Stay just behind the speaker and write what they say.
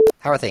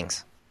How are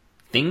things?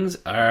 Things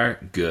are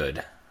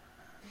good.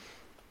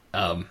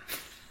 I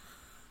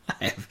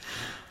have,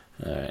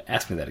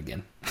 ask me that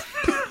again.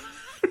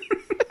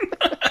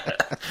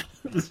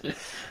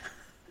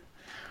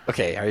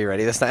 Okay, are you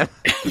ready this time?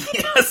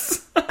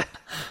 Yes.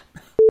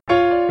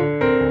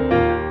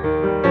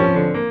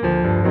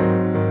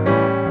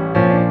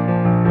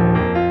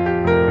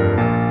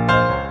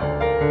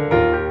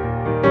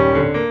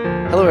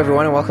 Hello,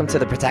 everyone, and welcome to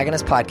the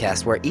Protagonist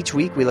podcast, where each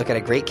week we look at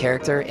a great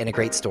character in a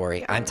great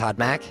story. I'm Todd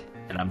Mack.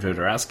 And I'm Joe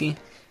Dorowski.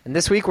 And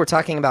this week we're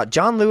talking about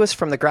John Lewis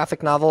from the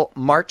graphic novel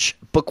March,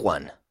 Book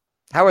 1.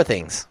 How are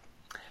things?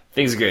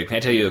 Things are good. Can I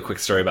tell you a quick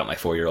story about my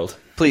 4-year-old?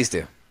 Please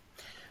do.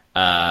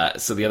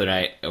 So the other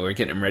night, we were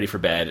getting him ready for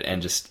bed,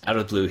 and just out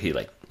of the blue, he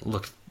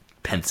looked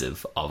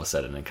pensive all of a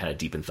sudden and kind of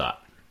deep in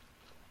thought.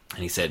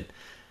 And he said,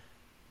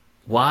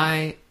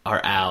 "Why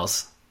are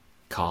owls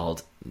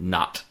called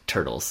not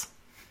turtles?"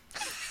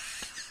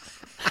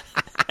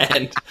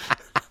 And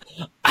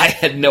I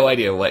had no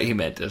idea what he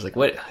meant. I was like,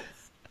 what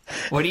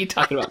are you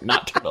talking about,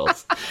 not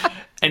turtles?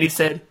 And he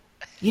said,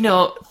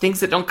 things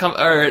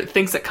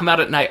that come out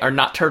at night are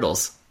not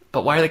turtles.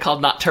 But why are they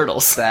called not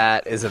turtles?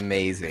 That is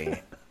amazing.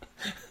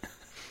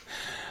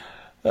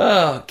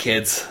 Oh,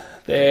 kids.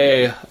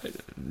 They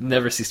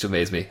never cease to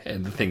amaze me,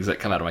 and the things that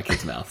come out of my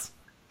kids' mouths.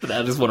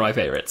 That is one of my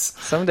favorites.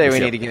 Someday we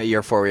need to get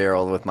your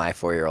 4-year-old with my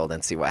 4-year-old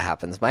and see what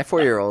happens. My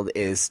 4-year-old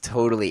is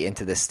totally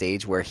into this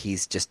stage where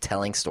he's just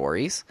telling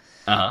stories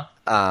that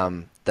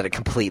are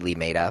completely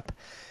made up.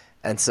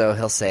 And so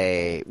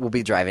we'll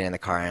be driving in the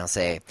car and he'll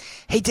say,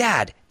 "Hey,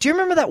 Dad, do you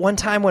remember that one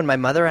time when my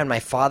mother and my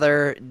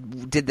father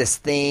did this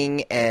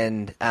thing?"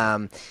 And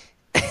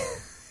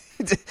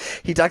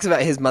he talks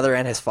about his mother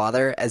and his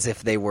father as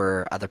if they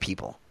were other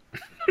people.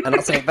 And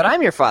I'll say, "But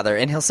I'm your father."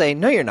 And he'll say,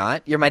 "No, you're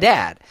not. You're my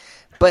dad.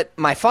 But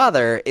my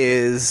father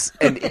is,"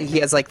 and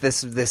he has like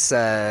this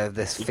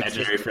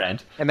Imaginary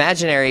friend,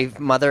 imaginary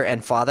mother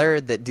and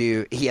father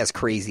he has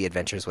crazy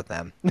adventures with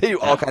them. They do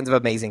all kinds of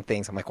amazing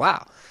things. I'm like,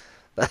 wow.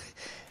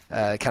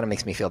 It kind of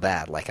makes me feel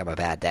bad, like I'm a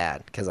bad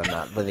dad because I'm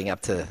not living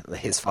up to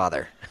his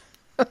father.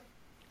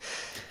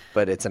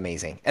 But it's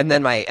amazing. And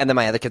then my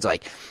other kids are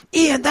like,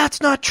 "Ian, that's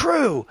not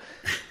true."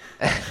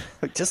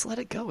 Just let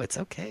it go. It's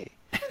okay.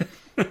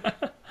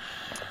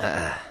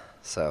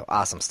 So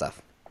awesome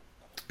stuff.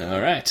 All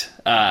right.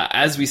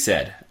 As we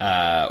said,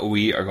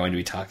 we are going to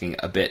be talking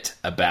a bit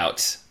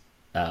about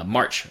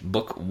March,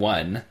 Book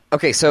 1.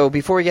 Okay, so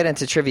before we get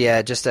into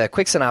trivia, just a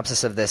quick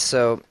synopsis of this.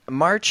 So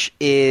March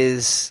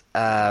is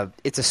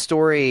it's a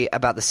story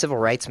about the civil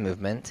rights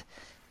movement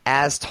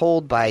as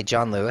told by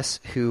John Lewis,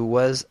 who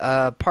was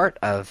part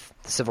of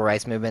the civil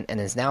rights movement and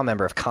is now a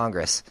member of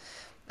Congress.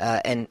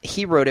 And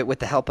he wrote it with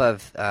the help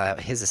of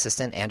his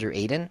assistant, Andrew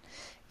Aden.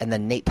 And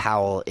then Nate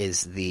Powell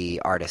is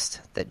the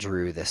artist that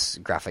drew this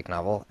graphic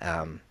novel,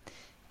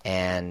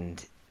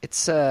 and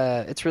it's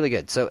really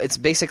good. So it's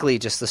basically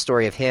just the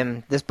story of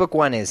him. This book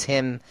 1 is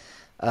him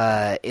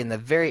in the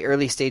very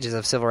early stages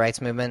of civil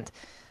rights movement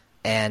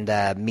and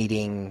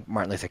meeting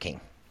Martin Luther King.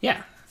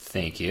 Yeah.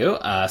 Thank you.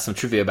 Some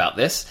trivia about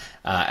this.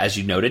 As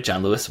you noted,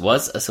 John Lewis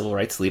was a civil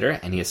rights leader,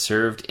 and he has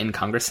served in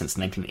Congress since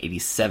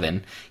 1987.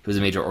 He was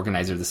a major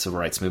organizer of the civil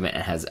rights movement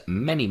and has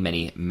many,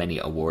 many, many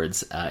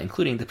awards,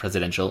 including the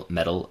Presidential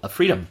Medal of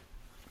Freedom.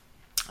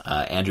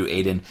 Andrew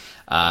Aden,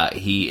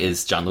 he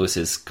is John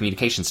Lewis's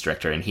communications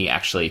director, and he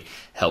actually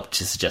helped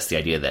to suggest the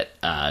idea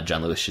that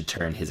John Lewis should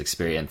turn his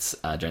experience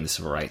during the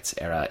civil rights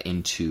era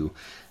into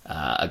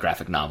a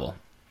graphic novel.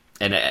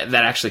 And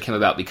that actually came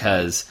about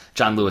because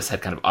John Lewis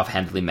had kind of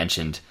offhandedly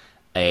mentioned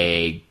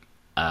a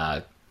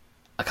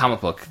comic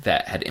book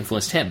that had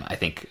influenced him, I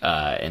think,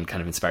 and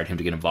kind of inspired him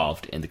to get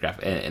involved in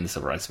the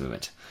civil rights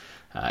movement.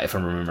 If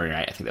I'm remembering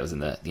right, I think that was in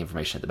the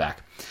information at the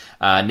back.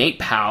 Nate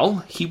Powell,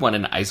 he won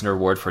an Eisner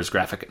Award for his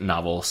graphic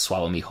novel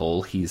Swallow Me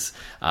Whole. He's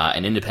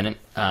an independent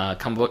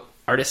comic book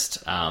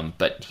artist,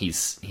 but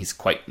he's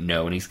quite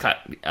known. He's got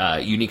a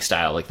unique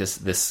style. Like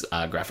this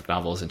graphic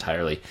novel is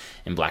entirely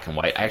in black and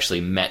white. I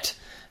actually met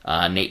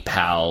Nate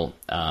Powell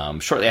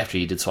shortly after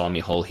he did Swallow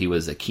Me Whole. He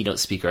was a keynote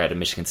speaker at a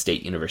Michigan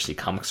State University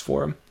Comics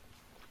Forum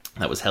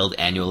that was held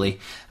annually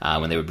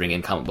when they would bring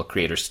in comic book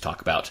creators to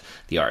talk about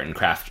the art and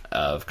craft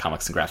of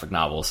comics and graphic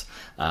novels.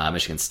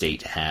 Michigan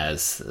State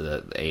has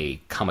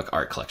a comic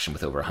art collection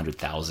with over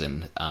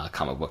 100,000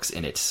 comic books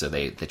in it, so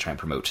they try and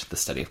promote the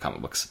study of comic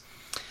books.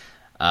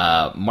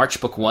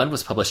 March Book 1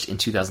 was published in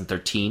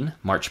 2013,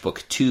 March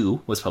Book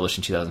 2 was published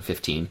in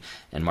 2015,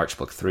 and March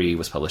Book 3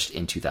 was published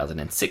in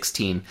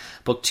 2016.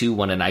 Book 2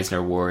 won an Eisner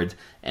Award,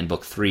 and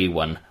Book 3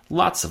 won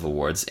lots of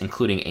awards,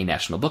 including a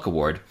National Book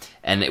Award,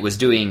 and it was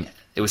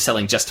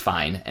selling just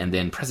fine, and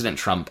then President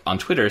Trump on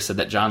Twitter said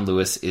that John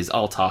Lewis is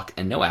all talk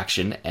and no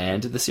action,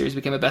 and the series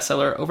became a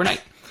bestseller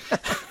overnight.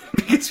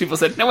 Because people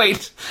said, "No,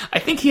 wait, I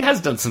think he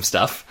has done some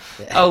stuff.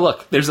 Yeah. Oh,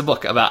 look, there's a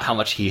book about how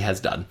much he has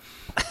done."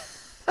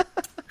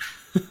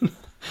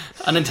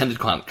 Unintended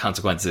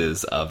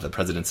consequences of the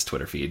president's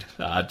Twitter feed.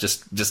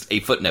 Just a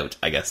footnote,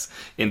 I guess,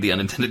 in the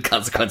unintended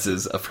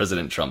consequences of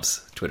President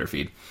Trump's Twitter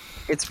feed.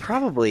 It's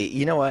probably,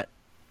 you know what?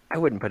 I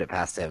wouldn't put it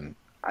past him.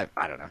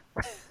 I don't know.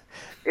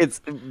 It's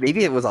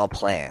maybe it was all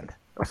planned.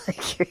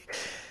 Like,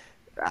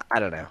 I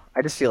don't know.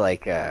 I just feel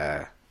like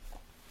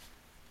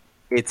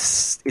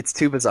it's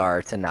too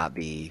bizarre to not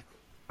be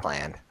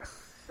planned.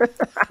 I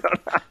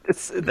don't know.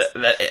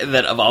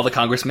 That of all the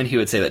congressmen, he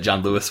would say that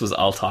John Lewis was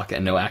all talk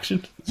and no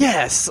action.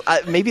 Yes,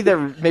 maybe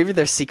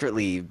they're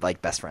secretly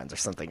like best friends or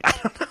something. I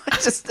don't know.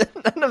 It's just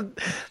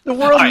the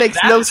world makes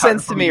no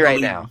sense to me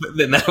right now.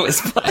 Then that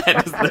was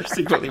planned. They're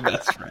secretly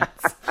best friends.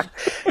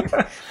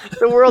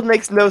 The world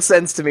makes no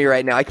sense to me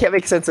right now. I can't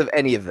make sense of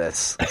any of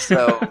this.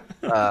 So,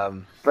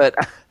 but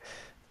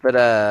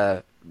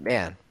man,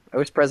 I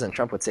wish President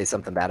Trump would say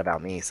something bad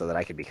about me so that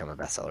I could become a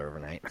bestseller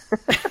overnight.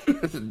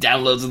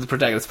 Downloads of the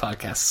Protagonist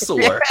podcast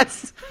soar.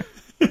 Yes.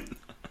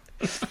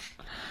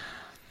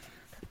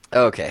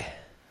 Okay.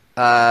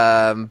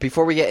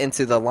 Before we get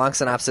into the long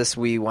synopsis,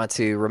 we want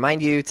to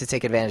remind you to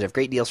take advantage of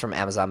great deals from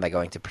Amazon by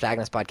going to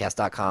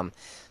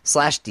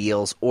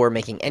protagonistpodcast.com/deals or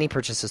making any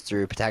purchases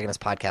through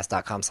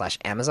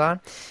protagonistpodcast.com/Amazon.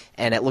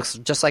 And it looks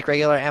just like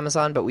regular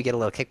Amazon, but we get a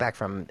little kickback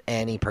from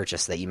any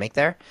purchase that you make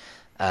there,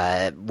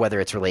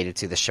 whether it's related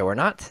to the show or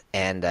not,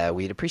 and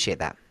we'd appreciate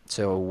that.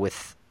 So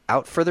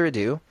without further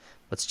ado,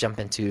 let's jump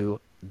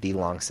into the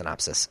long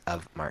synopsis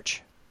of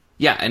March.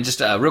 Yeah, and just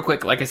real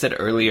quick, like I said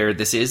earlier,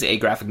 this is a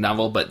graphic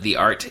novel, but the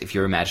art, if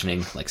you're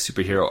imagining like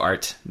superhero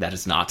art, that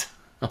is not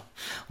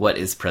what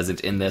is present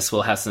in this.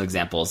 We'll have some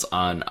examples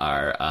on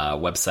our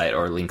website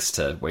or links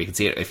to where you can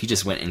see it. If you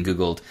just went and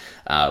Googled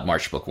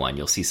March Book 1,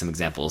 you'll see some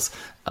examples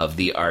of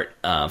the art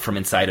from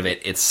inside of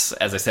it. It's,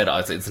 as I said,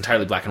 it's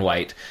entirely black and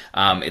white.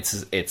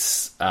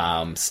 It's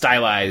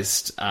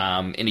stylized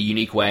in a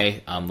unique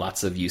way.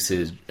 Lots of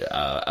usage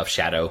of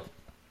shadow.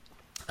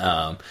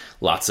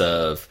 Lots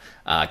of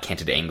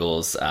canted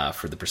angles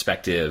for the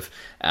perspective,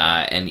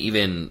 and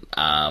even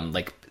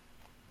like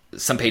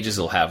some pages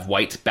will have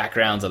white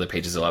backgrounds, other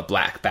pages will have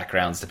black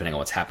backgrounds, depending on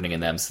what's happening in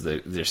them. So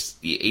there's,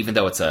 even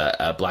though it's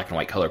a black and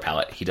white color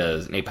palette,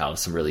 Napalm does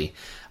some really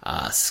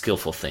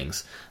skillful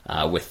things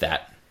with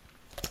that.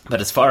 But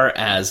as far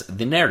as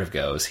the narrative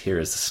goes, here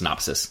is the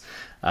synopsis.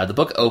 The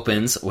book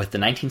opens with the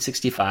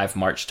 1965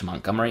 march to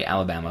Montgomery,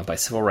 Alabama by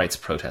civil rights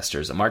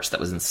protesters, a march that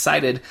was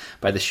incited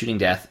by the shooting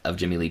death of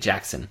Jimmy Lee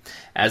Jackson.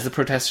 As the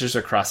protesters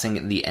are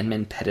crossing the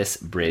Edmund Pettus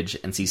Bridge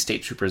and see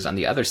state troopers on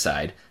the other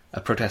side, a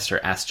protester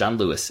asks John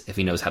Lewis if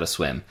he knows how to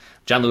swim.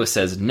 John Lewis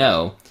says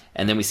no,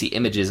 and then we see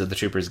images of the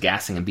troopers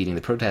gassing and beating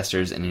the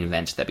protesters in an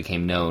event that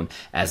became known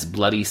as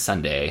Bloody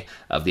Sunday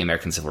of the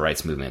American Civil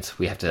Rights Movement.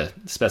 We have to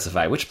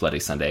specify which Bloody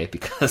Sunday,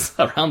 because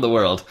around the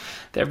world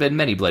there have been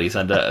many Bloody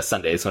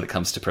Sundays when it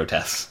comes to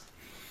protests.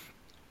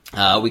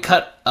 We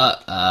cut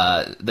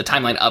the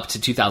timeline up to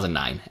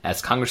 2009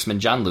 as Congressman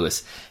John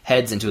Lewis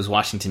heads into his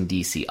Washington,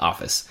 D.C.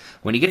 office.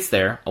 When he gets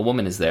there, a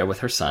woman is there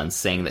with her sons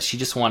saying that she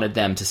just wanted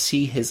them to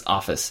see his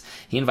office.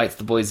 He invites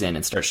the boys in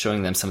and starts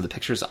showing them some of the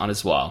pictures on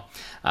his wall,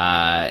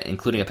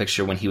 including a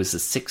picture when he was the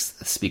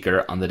 6th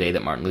speaker on the day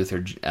that Martin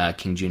Luther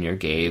King Jr.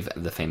 gave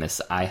the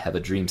famous I Have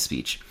a Dream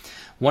speech.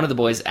 One of the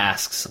boys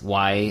asks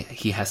why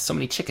he has so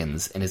many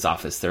chickens in his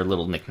office. They're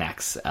little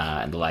knickknacks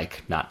and the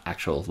like, not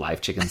actual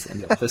live chickens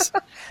in the office.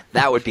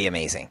 That would be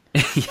amazing.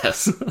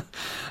 Yes.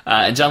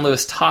 And John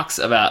Lewis talks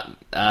about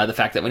the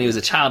fact that when he was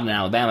a child in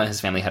Alabama, his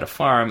family had a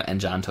farm,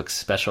 and John took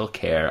special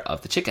care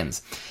of the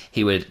chickens.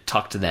 He would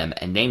talk to them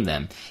and name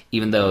them,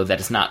 even though that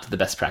is not the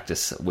best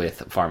practice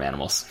with farm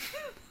animals.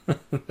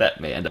 That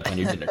may end up on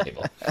your dinner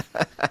table.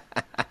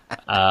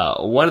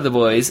 One of the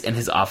boys in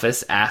his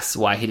office asks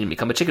why he didn't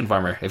become a chicken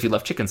farmer if he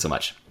loved chickens so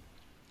much.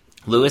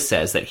 Lewis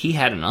says that he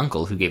had an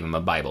uncle who gave him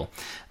a Bible.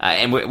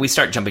 And we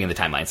start jumping in the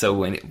timeline. So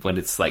when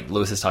it's like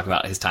Lewis is talking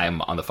about his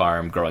time on the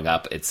farm growing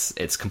up,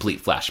 it's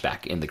complete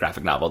flashback in the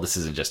graphic novel. This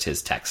isn't just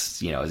his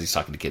text, as he's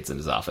talking to kids in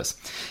his office.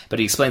 But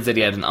he explains that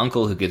he had an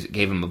uncle who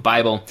gave him a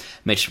Bible,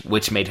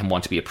 which made him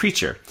want to be a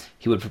preacher.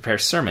 He would prepare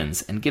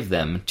sermons and give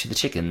them to the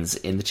chickens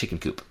in the chicken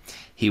coop.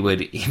 He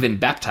would even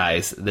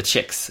baptize the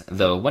chicks,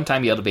 though one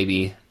time he held a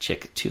baby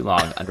chick too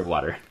long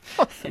underwater.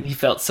 And he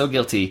felt so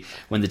guilty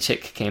when the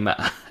chick came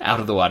out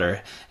of the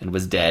water and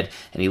was dead,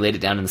 and he laid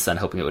it down in the sun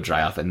hoping it would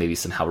dry off and maybe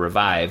somehow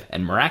revive,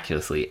 and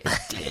miraculously it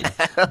did.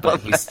 But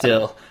he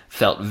still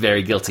felt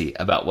very guilty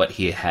about what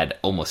he had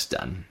almost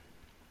done.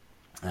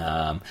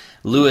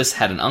 Lewis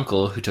had an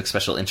uncle who took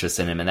special interest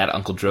in him, and that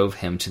uncle drove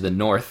him to the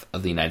north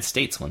of the United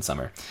States one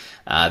summer.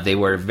 They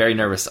were very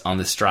nervous on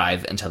this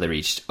drive until they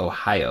reached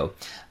Ohio.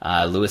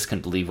 Lewis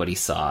couldn't believe what he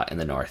saw in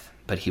the north,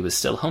 but he was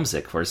still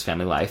homesick for his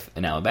family life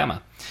in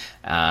Alabama.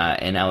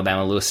 In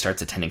Alabama, Lewis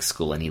starts attending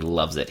school, and he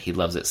loves it. He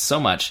loves it so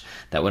much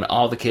that when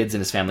all the kids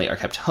in his family are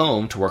kept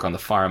home to work on the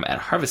farm at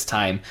harvest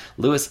time,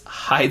 Lewis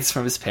hides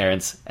from his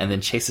parents and then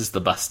chases the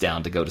bus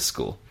down to go to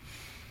school.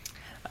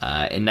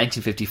 In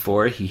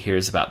 1954, he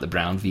hears about the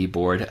Brown v.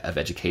 Board of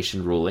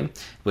Education ruling,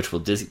 which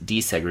will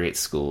desegregate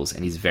schools,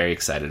 and he's very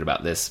excited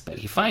about this, but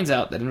he finds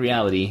out that in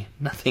reality,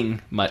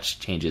 nothing much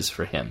changes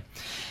for him.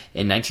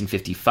 In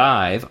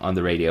 1955, on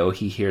the radio,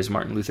 he hears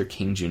Martin Luther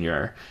King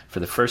Jr. for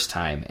the first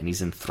time, and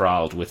he's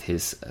enthralled with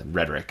his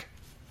rhetoric.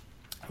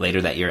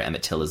 Later that year,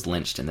 Emmett Till is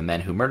lynched, and the men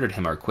who murdered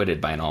him are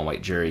acquitted by an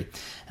all-white jury.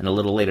 And a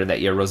little later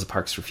that year, Rosa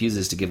Parks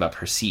refuses to give up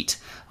her seat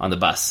on the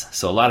bus.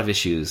 So a lot of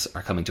issues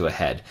are coming to a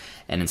head.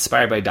 And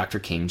inspired by Dr.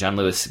 King, John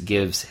Lewis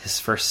gives his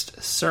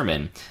first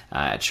sermon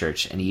at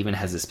church, and he even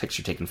has this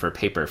picture taken for a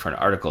paper for an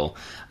article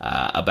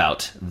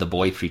about the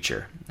boy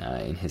preacher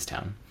in his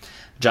town.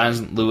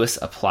 John Lewis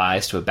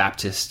applies to a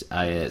Baptist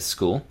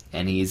school,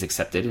 and he's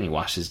accepted, and he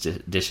washes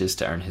dishes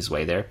to earn his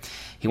way there.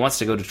 He wants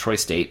to go to Troy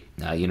State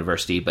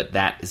University, but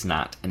that is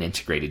not an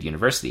integrated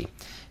university.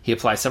 He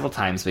applies several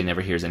times, but he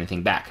never hears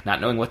anything back. Not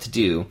knowing what to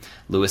do,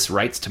 Lewis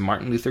writes to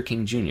Martin Luther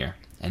King Jr.,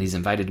 and he's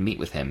invited to meet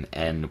with him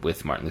and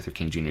with Martin Luther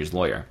King Jr.'s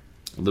lawyer.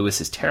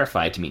 Lewis is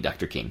terrified to meet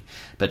Dr. King,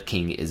 but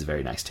King is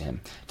very nice to him.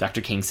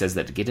 Dr. King says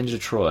that to get into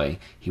Troy,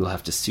 he will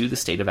have to sue the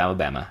state of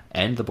Alabama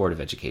and the Board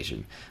of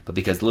Education, but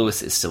because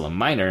Lewis is still a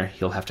minor,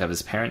 he'll have to have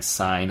his parents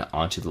sign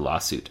onto the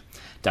lawsuit.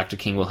 Dr.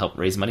 King will help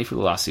raise money for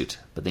the lawsuit,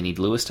 but they need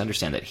Lewis to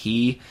understand that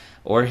he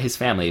or his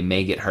family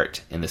may get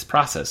hurt in this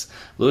process.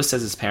 Lewis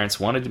says his parents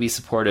wanted to be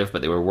supportive,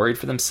 but they were worried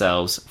for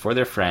themselves, for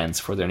their friends,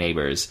 for their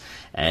neighbors,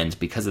 and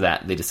because of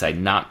that, they decide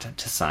not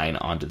to sign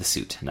onto the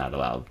suit, not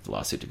allow the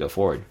lawsuit to go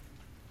forward.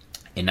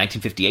 In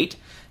 1958,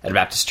 at a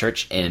Baptist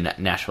church in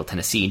Nashville,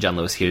 Tennessee, John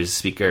Lewis hears a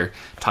speaker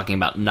talking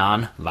about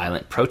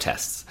nonviolent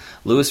protests.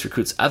 Lewis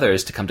recruits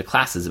others to come to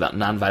classes about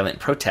nonviolent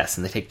protests,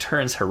 and they take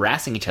turns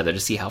harassing each other to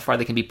see how far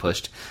they can be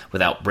pushed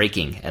without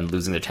breaking and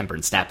losing their temper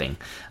and snapping.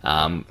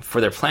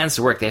 For their plans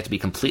to work, they have to be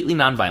completely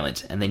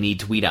nonviolent, and they need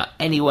to weed out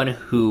anyone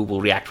who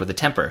will react with a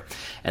temper.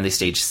 And they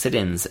stage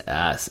sit-ins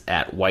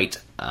at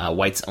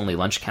whites-only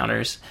lunch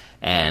counters.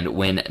 And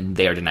when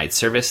they are denied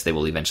service, they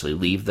will eventually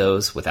leave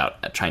those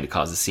without trying to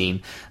cause a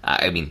scene.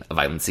 A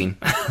violent scene.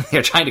 They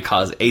are trying to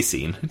cause a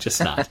scene,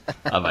 just not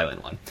a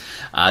violent one.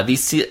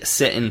 These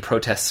sit-in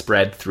protests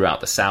spread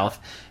throughout the South.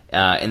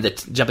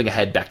 Jumping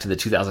ahead back to the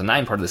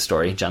 2009 part of the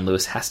story, John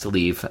Lewis has to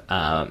leave,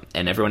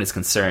 and everyone is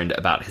concerned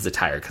about his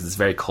attire because it's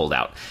very cold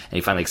out. And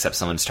he finally accepts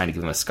someone's trying to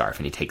give him a scarf,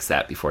 and he takes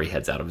that before he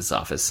heads out of his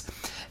office.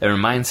 It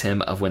reminds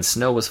him of when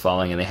snow was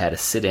falling and they had a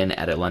sit-in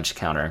at a lunch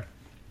counter.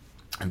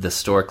 The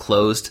store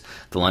closed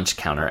the lunch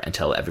counter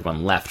until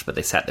everyone left, but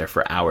they sat there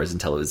for hours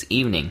until it was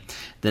evening.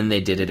 Then they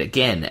did it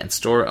again, and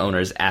store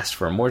owners asked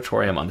for a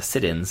moratorium on the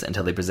sit-ins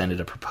until they presented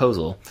a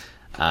proposal.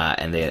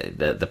 And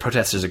the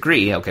protesters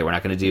agree, okay, we're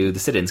not going to do the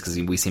sit-ins because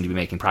we seem to be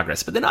making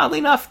progress. But then, oddly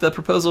enough, the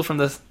proposal from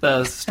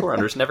the store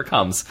owners never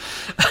comes.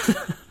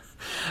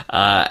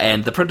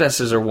 And the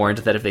protesters are warned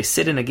that if they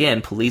sit in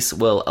again, police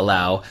will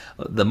allow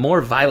the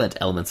more violent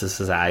elements of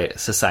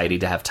society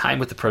to have time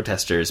with the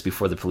protesters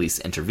before the police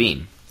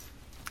intervene.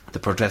 The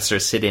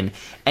protesters sit in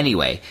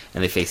anyway,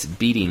 and they face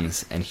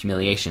beatings and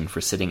humiliation for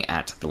sitting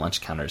at the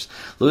lunch counters.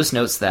 Lewis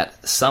notes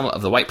that some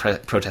of the white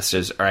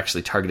protesters are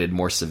actually targeted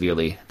more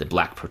severely than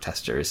black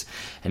protesters.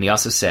 And he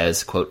also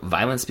says, quote,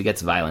 "Violence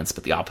begets violence,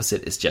 but the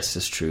opposite is just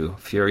as true.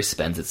 Fury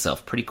spends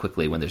itself pretty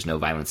quickly when there's no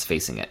violence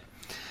facing it."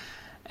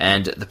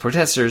 And the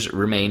protesters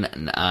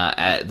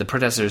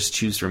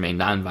choose to remain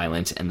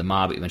nonviolent, and the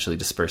mob eventually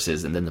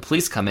disperses. And then the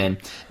police come in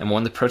and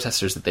warn the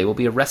protesters that they will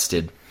be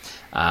arrested.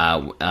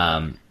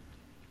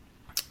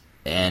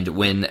 And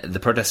when the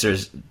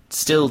protesters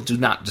still do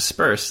not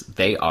disperse,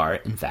 they are,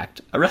 in fact,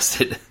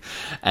 arrested.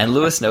 And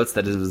Lewis notes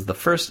that it was the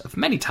first of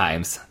many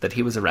times that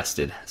he was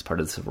arrested as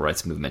part of the civil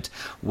rights movement.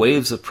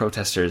 Waves of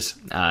protesters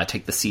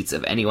take the seats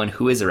of anyone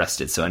who is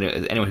arrested. So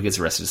anyone who gets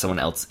arrested, someone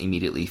else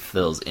immediately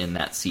fills in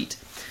that seat.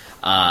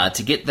 The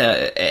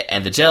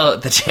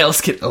jails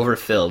get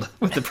overfilled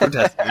with the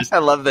protesters. I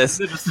love this.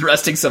 They're just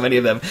arresting so many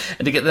of them.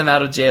 And to get them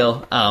out of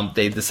jail,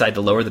 they decide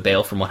to lower the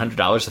bail from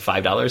 $100 to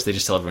 $5. They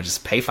just tell everyone,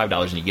 just pay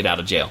 $5 and you get out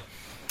of jail.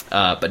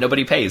 But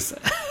nobody pays.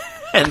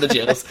 And the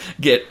jails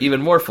get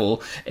even more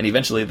full, and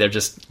eventually they're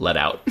just let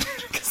out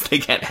because they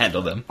can't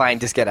handle them. Fine,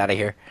 just get out of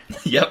here.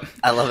 Yep.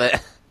 I love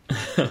it.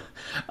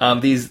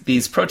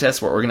 These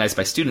protests were organized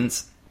by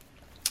students.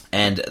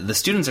 And the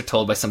students are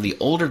told by some of the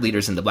older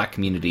leaders in the black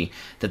community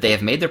that they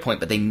have made their point,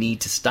 but they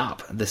need to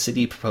stop. The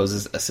city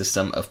proposes a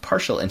system of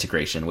partial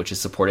integration, which is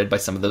supported by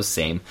some of those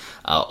same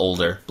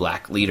older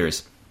black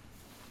leaders.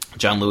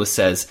 John Lewis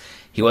says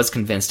he was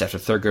convinced after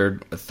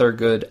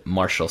Thurgood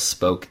Marshall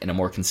spoke in a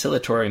more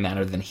conciliatory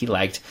manner than he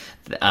liked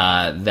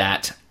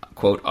that,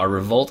 quote, "Our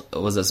revolt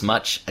was as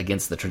much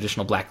against the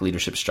traditional black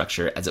leadership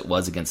structure as it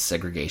was against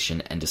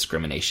segregation and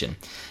discrimination,"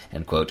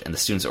 end quote. And the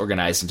students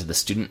organized into the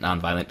Student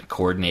Nonviolent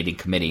Coordinating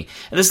Committee.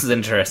 And this is an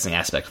interesting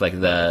aspect,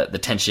 like the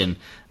tension.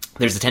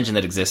 There's a tension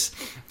that exists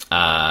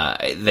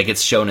that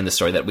gets shown in the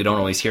story that we don't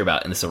always hear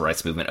about in the civil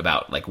rights movement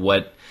about, like,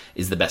 what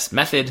is the best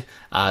method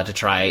to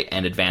try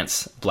and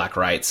advance black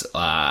rights?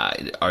 Are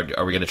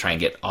we going to try and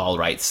get all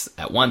rights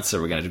at once, or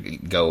are we going to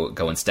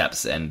go in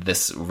steps? And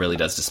this really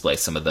does display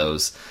some of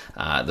those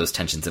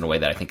tensions in a way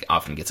that I think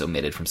often gets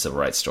omitted from civil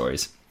rights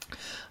stories.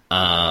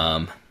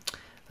 Let's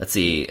let's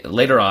see.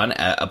 Later on,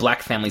 a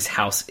black family's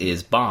house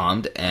is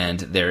bombed, and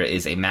there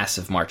is a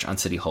massive march on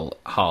City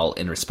Hall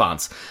in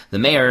response. The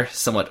mayor,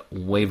 somewhat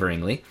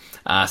waveringly,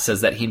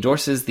 says that he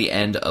endorses the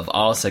end of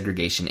all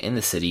segregation in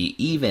the city,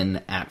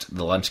 even at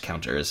the lunch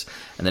counters.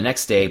 And the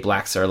next day,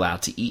 blacks are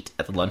allowed to eat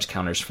at the lunch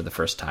counters for the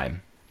first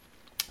time.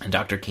 And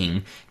Dr.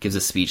 King gives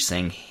a speech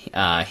saying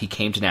he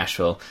came to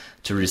Nashville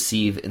to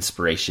receive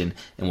inspiration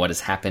in what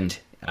has happened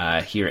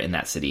here in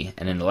that city.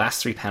 And in the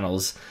last 3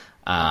 panels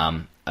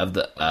of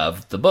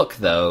the book,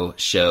 though,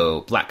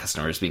 show black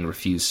customers being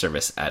refused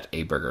service at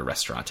a burger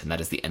restaurant. And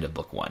that is the end of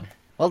book 1.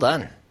 Well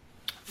done.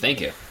 Thank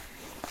you.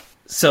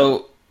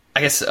 So I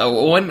guess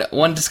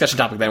one discussion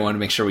topic that I want to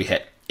make sure we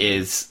hit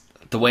is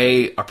the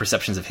way our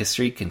perceptions of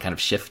history can kind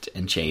of shift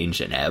and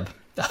change and ebb,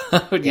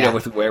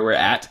 with where we're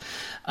at.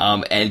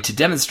 And to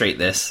demonstrate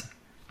this,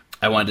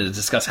 I wanted to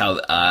discuss how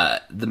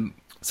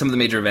some of the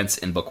major events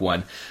in Book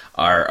 1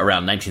 are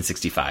around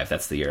 1965.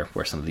 That's the year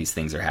where some of these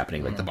things are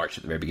happening, like the march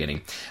at the very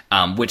beginning.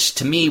 Which,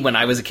 to me, when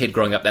I was a kid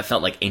growing up, that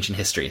felt like ancient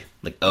history.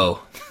 Like,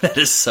 oh, that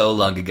is so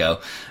long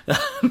ago. The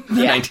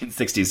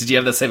 1960s. Did you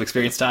have the same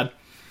experience, Todd?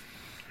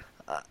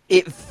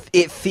 It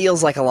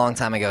feels like a long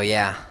time ago,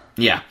 yeah.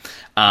 Yeah.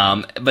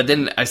 But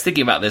then I was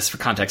thinking about this for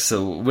context.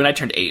 So when I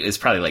turned 8, it's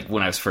probably like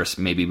when I was first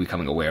maybe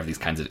becoming aware of these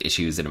kinds of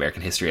issues in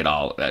American history at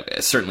all,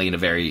 certainly in a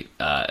very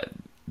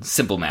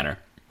simple manner.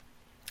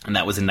 And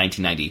that was in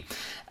 1990.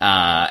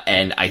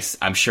 And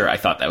I'm sure I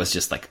thought that was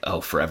just like,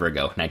 forever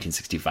ago,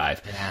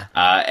 1965.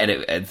 Yeah.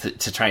 And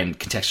to try and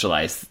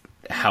contextualize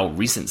how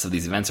recent some of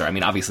these events are. I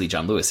mean, obviously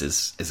John Lewis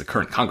is a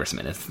current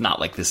congressman. It's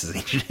not like this is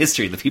ancient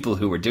history. The people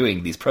who were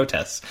doing these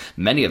protests,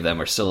 many of them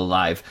are still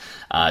alive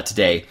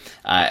today.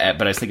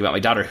 But I was thinking about my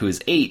daughter who is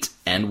 8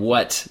 and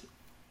what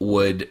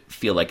would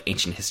feel like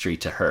ancient history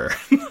to her.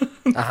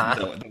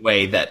 The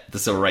way that the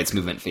civil rights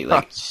movement feels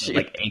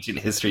like ancient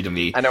history to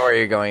me. I know where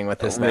you're going with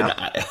this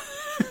now.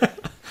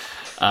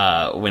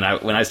 When I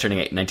was turning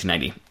 8 in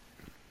 1990.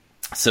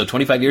 So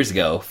 25 years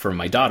ago, for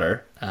my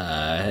daughter,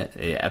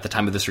 at the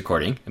time of this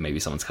recording, and maybe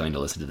someone's coming to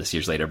listen to this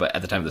years later, but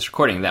at the time of this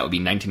recording, that would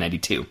be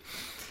 1992.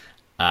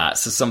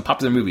 So some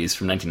popular movies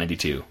from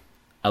 1992.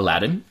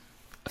 Aladdin,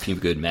 A Few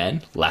Good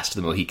Men, Last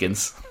of the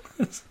Mohicans.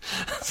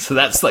 So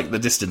that's like the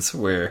distance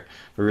we're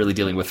really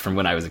dealing with from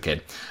when I was a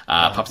kid.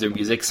 Popular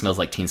music, Smells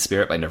Like Teen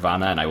Spirit by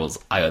Nirvana, and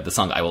the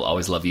song I Will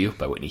Always Love You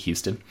by Whitney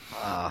Houston.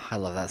 I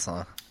love that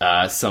song.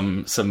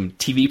 Some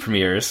TV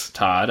premieres,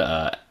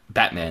 Todd,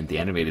 Batman, the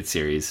animated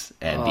series,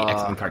 and the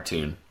X-Men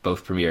cartoon,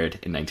 both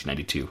premiered in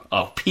 1992.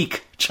 Oh,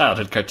 peak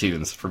childhood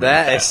cartoons for me.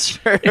 That is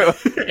true.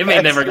 It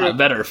may never got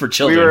better for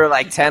children. We were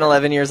like 10,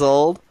 11 years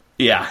old.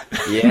 Yeah.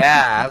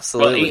 Yeah,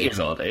 absolutely. Well, 8 years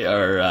old.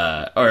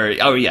 Yeah.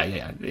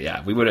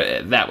 We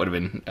that would have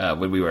been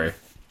when we were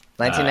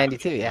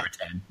 1992, yeah.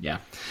 10, yeah.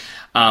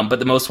 But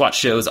the most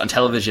watched shows on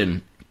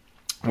television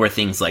were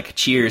things like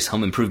Cheers,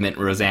 Home Improvement,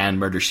 Roseanne,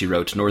 Murder, She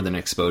Wrote, Northern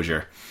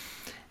Exposure.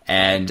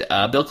 And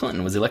Bill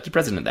Clinton was elected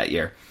president that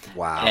year.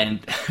 Wow.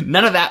 And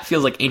none of that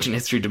feels like ancient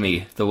history to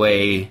me, the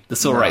way the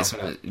civil rights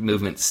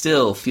movement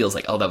still feels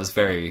like, that was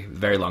very,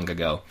 very long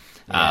ago.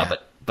 Yeah.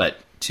 But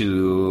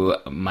to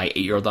my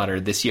 8-year-old daughter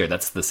this year,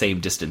 that's the same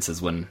distance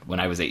as when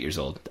I was 8 years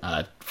old,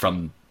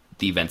 from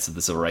the events of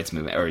the civil rights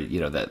movement, or,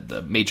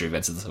 the major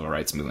events of the civil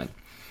rights movement.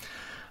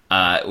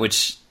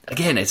 Which,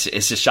 again, it's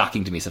just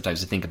shocking to me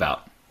sometimes to think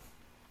about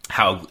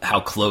how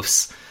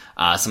close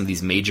some of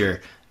these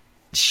major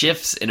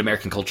shifts in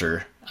American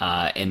culture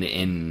and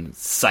in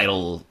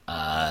societal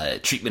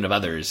treatment of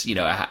others,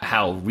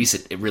 how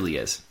recent it really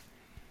is.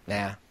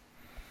 Yeah.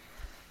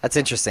 That's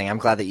interesting. I'm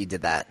glad that you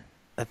did that.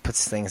 That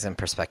puts things in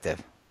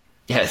perspective.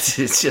 Yeah,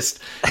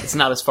 it's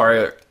not as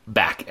far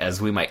back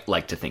as we might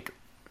like to think.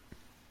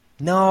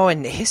 No,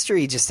 and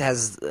history just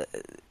has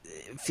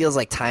it feels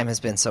like time has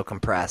been so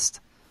compressed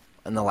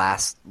in the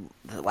last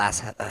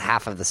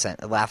half of the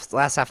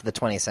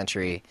 20th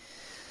century.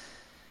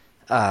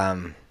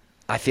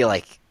 I feel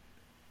like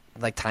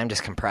time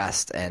just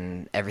compressed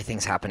and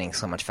everything's happening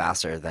so much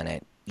faster than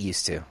it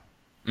used to.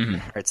 Mm-hmm.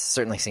 Or it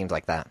certainly seems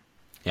like that.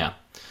 Yeah.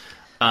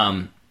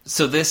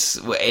 So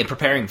in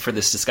preparing for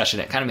this discussion,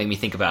 it kind of made me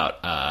think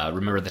about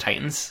Remember the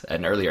Titans,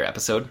 an earlier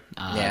episode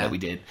that we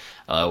did,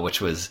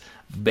 which was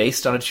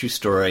based on a true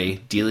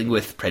story, dealing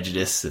with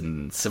prejudice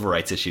and civil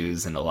rights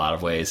issues in a lot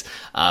of ways.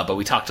 But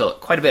we talked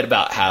quite a bit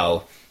about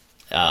how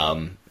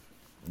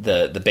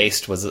the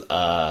based was a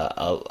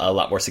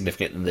lot more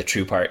significant than the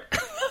true part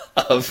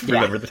of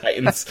Remember the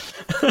Titans.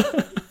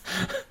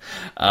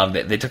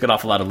 They took an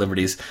awful lot of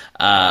liberties.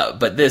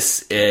 But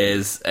this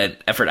is an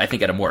effort, I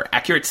think, at a more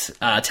accurate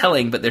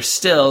telling, but there's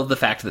still the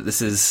fact that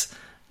this is,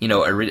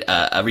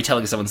 a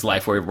retelling of someone's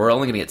life where we're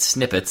only going to get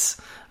snippets,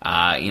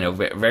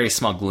 very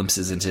small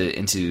glimpses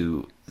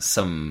into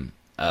some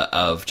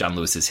of John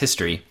Lewis's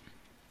history.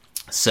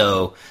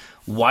 So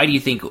why do you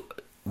think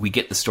we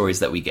get the stories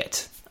that we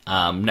get?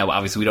 Now,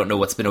 obviously, we don't know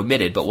what's been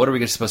omitted, but what are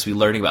we supposed to be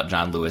learning about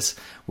John Lewis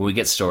when we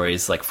get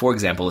stories like, for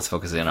example, let's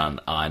focus in on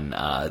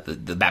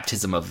the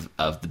baptism of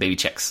the baby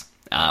chicks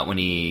when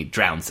he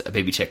drowns a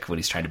baby chick when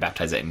he's trying to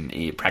baptize it, and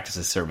he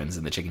practices sermons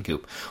in the chicken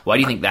coop. Why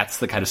do you think that's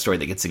the kind of story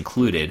that gets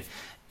included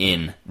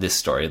in this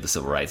story of the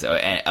civil rights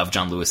of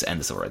John Lewis and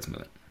the civil rights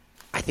movement?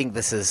 I think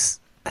this is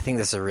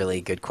a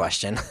really good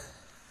question.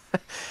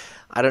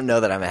 I don't know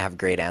that I'm going to have a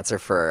great answer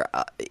for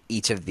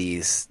each of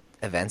these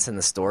events in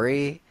the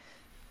story,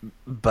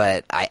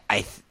 but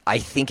I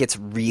think it's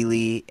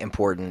really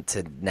important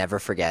to never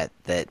forget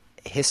that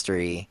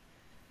history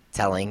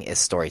telling is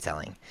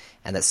storytelling,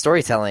 and that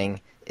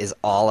storytelling is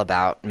all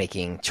about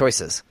making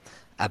choices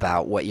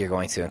about what you're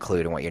going to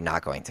include and what you're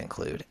not going to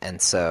include.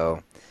 And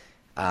so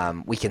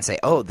we can say,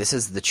 oh, this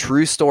is the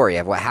true story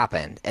of what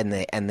happened, and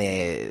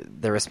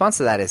the response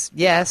to that is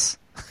yes.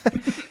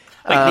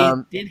 They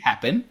did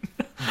happen.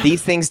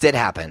 These things did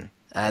happen.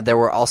 There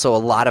were also a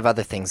lot of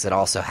other things that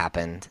also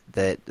happened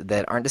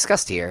that aren't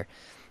discussed here,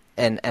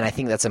 and I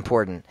think that's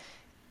important.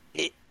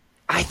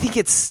 I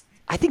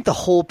think the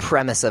whole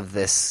premise of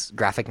this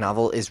graphic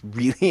novel is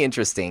really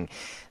interesting.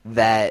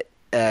 That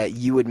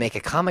you would make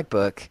a comic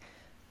book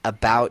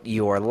about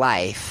your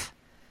life,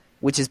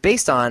 which is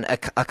based on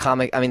a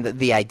comic. I mean,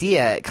 the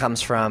idea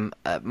comes from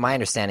my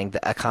understanding,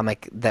 a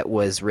comic that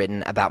was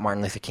written about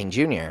Martin Luther King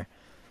Jr.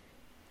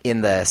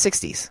 in the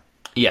 60s.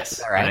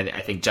 Yes, right? And I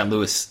think John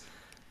Lewis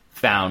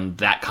found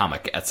that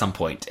comic at some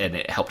point, and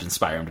it helped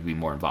inspire him to be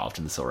more involved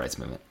in the civil rights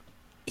movement.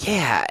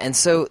 Yeah, and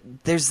so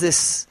there's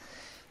this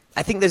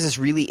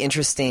really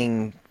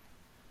interesting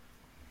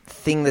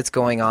thing that's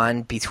going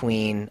on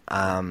between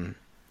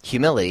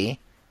humility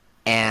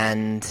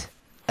and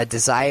a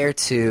desire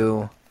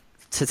to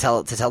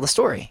tell the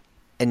story.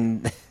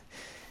 And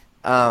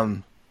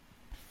I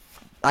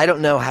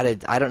don't know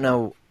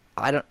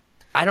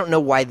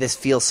why this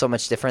feels so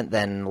much different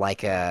than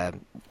like a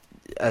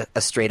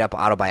straight up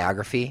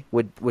autobiography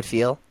would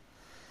feel,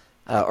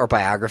 or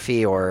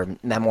biography or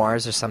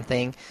memoirs or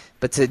something.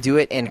 But to do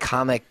it in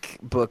comic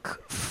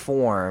book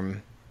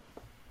form,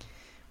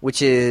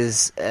 which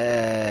is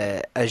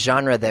a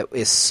genre that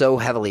is so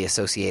heavily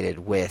associated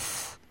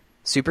with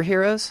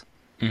superheroes,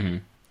 mm-hmm.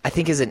 I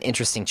think is an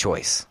interesting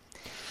choice.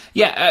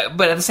 Yeah,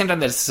 but at the same time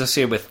that it's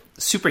associated with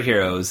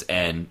superheroes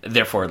and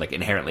therefore like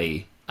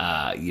inherently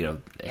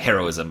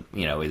heroism,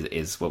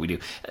 is what we do.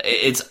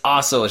 It's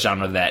also a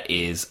genre that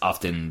is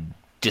often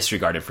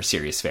disregarded for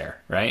serious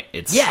fare, right?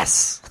 It's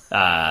so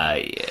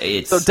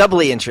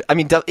doubly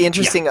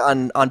interesting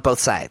on both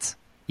sides.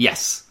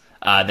 Yes,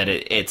 that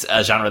it's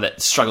a genre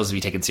that struggles to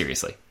be taken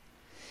seriously.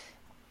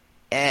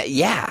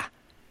 Yeah,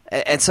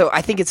 and so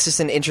I think it's just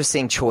an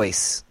interesting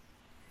choice.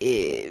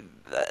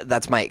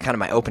 That's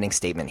my opening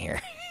statement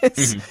here.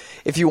 Mm-hmm.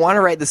 If you want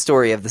to write the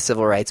story of the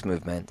civil rights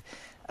movement,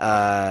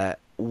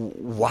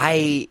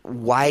 why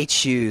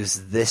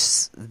choose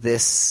this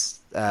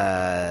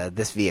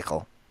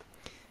vehicle?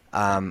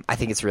 I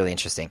think it's really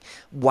interesting.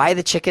 Why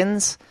the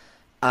chickens?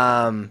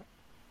 I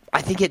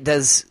think it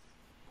does.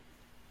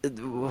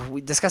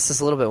 We discussed this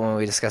a little bit when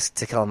we discussed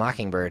To Kill a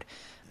Mockingbird.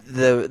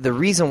 The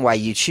reason why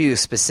you choose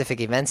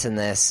specific events in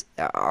this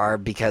are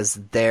because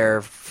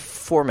they're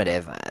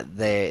formative.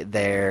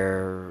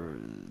 They're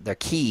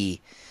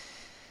key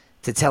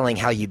to telling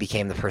how you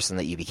became the person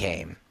that you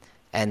became.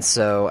 And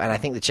I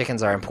think the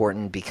chickens are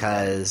important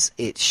because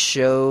it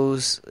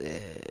shows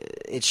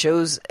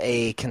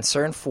a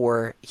concern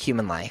for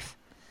human life.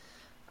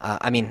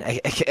 Let me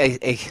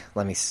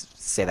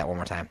say that one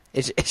more time.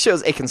 It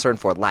shows a concern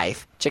for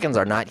life. Chickens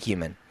are not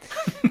human,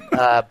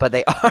 but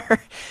they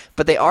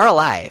are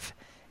alive.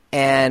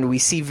 And we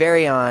see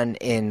very on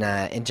in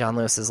John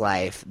Lewis's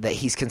life that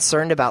he's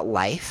concerned about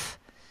life,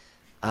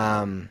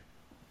 and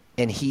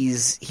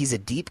he's a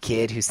deep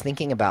kid who's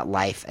thinking about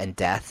life and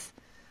death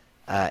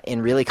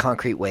in really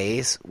concrete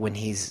ways when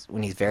he's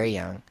very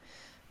young,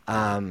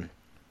 and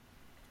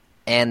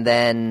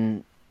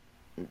then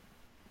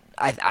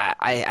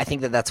I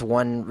think that's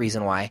one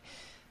reason why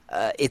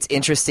it's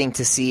interesting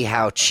to see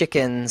how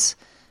chickens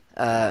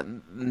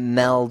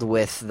meld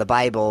with the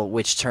Bible,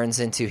 which turns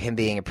into him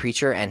being a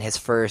preacher, and his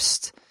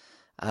first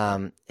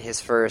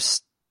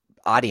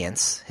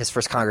audience, his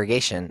first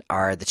congregation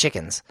are the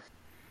chickens.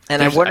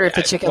 And I wonder if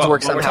the chickens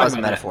work somehow as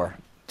a metaphor.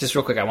 Just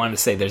real quick, I wanted to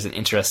say there's an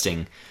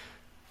interesting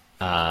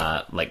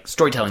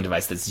storytelling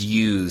device that's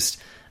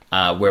used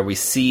where we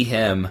see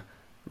him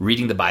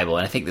reading the Bible,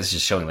 and I think this is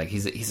just showing like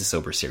he's a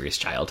sober, serious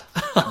child.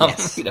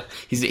 Yes.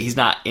 He's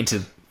not into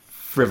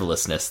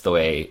frivolousness the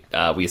way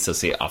we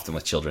associate often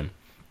with children.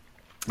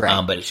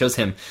 Right. But it shows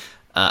him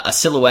a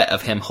silhouette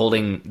of him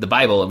holding the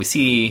Bible, and we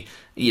see,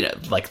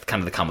 like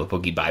kind of the comic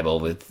booky Bible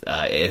with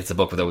it's a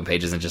book with open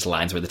pages and just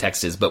lines where the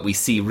text is. But we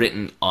see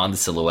written on the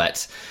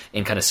silhouette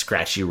in kind of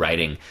scratchy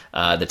writing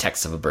the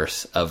text of a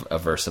verse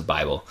of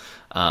Bible,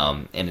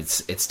 and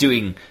it's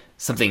doing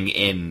something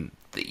in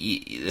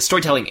the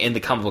storytelling in the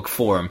comic book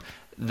form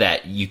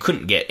that you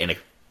couldn't get in a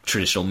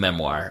traditional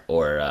memoir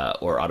or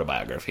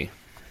autobiography.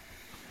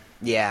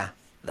 Yeah,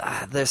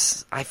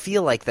 I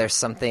feel like there's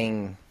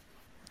something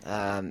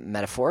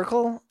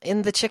metaphorical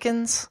in the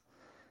chickens,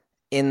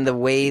 in the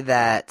way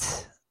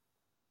that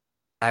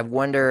I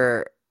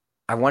wonder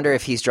I wonder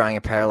if he's drawing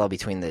a parallel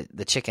between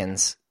the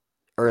chickens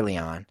early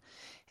on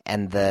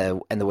and the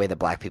way that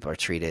black people are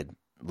treated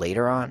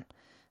later on,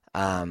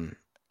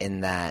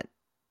 in that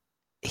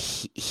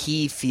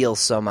he feels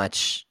so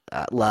much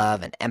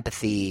love and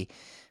empathy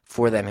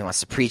for them. He wants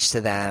to preach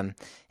to them,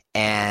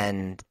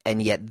 and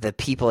yet the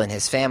people in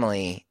his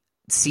family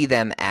see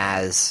them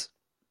as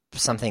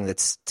something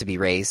that's to be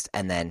raised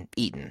and then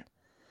eaten.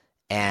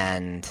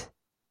 And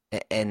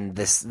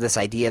this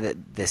idea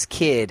that this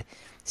kid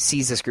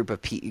sees this group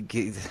of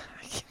people.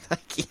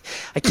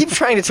 I keep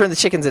trying to turn the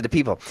chickens into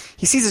people.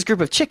 He sees this group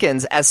of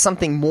chickens as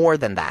something more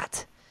than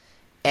that,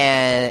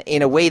 and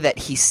in a way that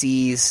he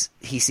sees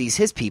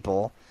his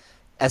people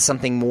as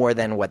something more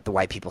than what the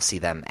white people see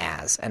them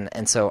as.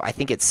 And so I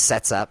think it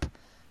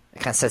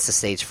kind of sets the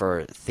stage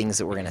for things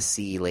that we're going to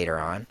see later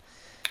on. Right.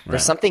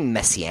 There's something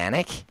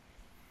messianic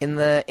in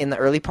the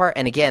early part,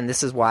 and again,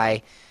 this is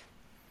why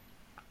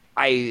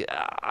I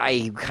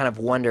kind of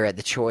wonder at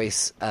the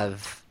choice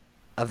of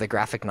the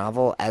graphic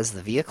novel as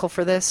the vehicle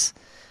for this.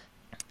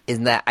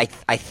 In that I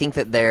think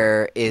that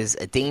there is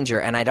a danger,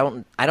 and I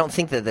don't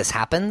think that this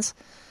happens.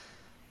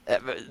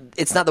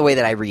 It's not the way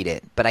that I read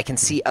it, but I can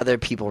see other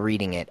people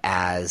reading it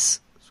as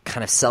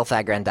kind of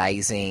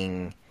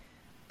self-aggrandizing,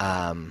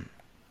 and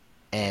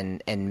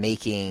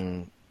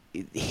making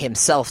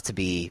himself to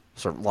be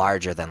sort of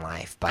larger than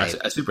life by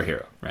a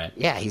superhero, right?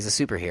 Yeah, he's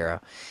a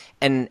superhero,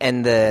 and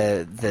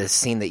the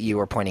scene that you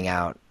were pointing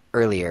out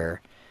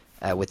earlier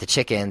with the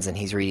chickens, and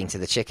he's reading to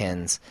the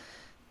chickens.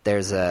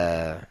 There's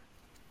a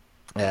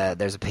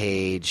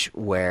page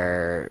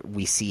where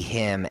we see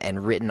him,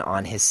 and written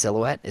on his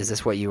silhouette. Is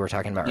this what you were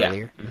talking about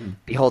earlier? Mm-hmm.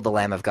 Behold the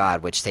Lamb of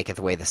God, which taketh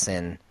away the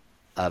sin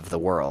of the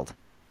world.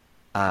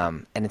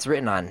 And it's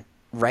written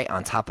right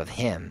on top of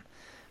him,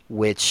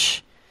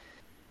 which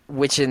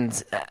I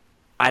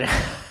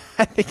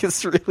think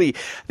is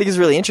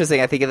really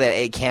interesting. I think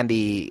that it can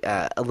be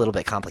a little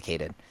bit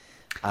complicated.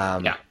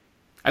 Yeah.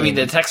 I mean,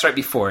 the text right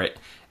before it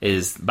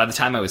is, by the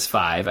time I was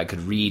 5, I could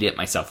read it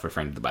myself,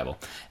 referring to the Bible.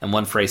 And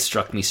one phrase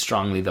struck me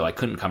strongly, though I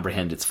couldn't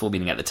comprehend its full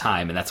meaning at the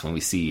time, and that's when we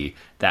see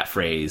that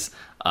phrase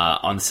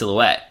on the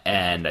silhouette.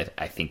 And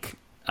I think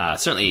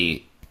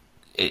certainly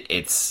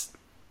it's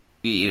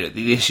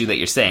the issue that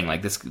you're saying,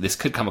 like this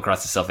could come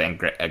across as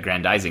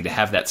self-aggrandizing to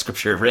have that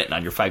scripture written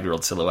on your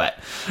 5-year-old silhouette.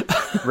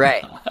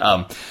 Right.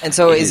 And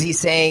so is he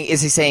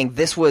saying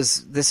this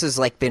has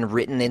like been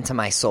written into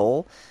my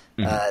soul?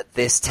 Mm-hmm.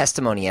 This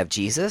testimony of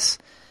Jesus.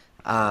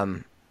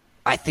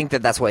 I think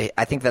that's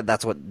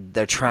what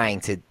they're trying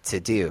to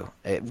do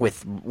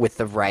with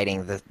the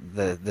writing,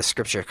 the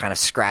scripture kind of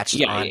scratched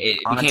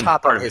on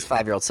top of his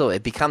 5-year-old soul.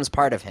 It becomes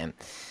part of him.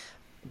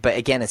 But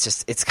again,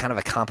 it's kind of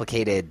a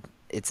complicated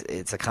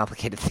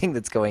thing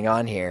that's going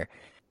on here,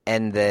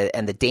 and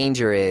the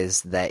danger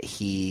is that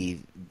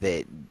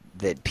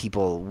that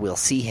people will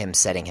see him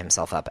setting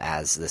himself up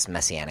as this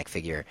messianic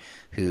figure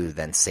who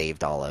then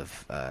saved all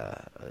of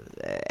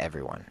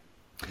everyone.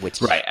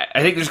 Right.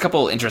 I think there's a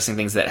couple interesting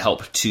things that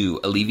help to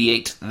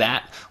alleviate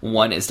that.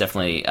 One is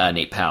definitely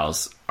Nate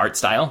Powell's art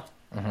style.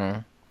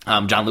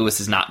 Mm-hmm. John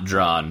Lewis is not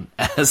drawn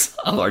as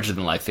a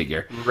larger-than-life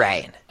figure.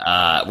 Right.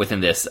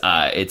 Within this,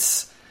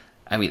 the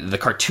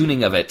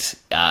cartooning of it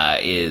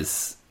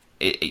is...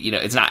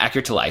 it's not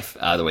accurate to life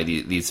the way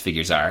these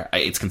figures are.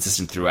 It's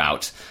consistent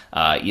throughout.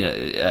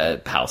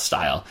 Powell's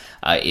style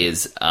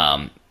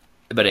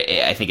but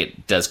I think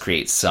it does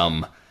create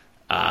some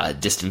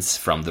distance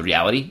from the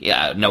reality.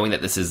 Yeah, knowing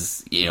that this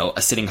is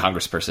a sitting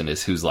congressperson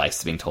is whose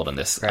life's being told in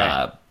this.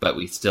 Right. But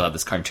we still have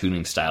this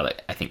cartooning style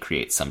that I think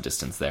creates some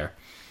distance there.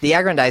 The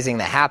aggrandizing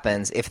that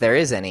happens, if there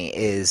is any,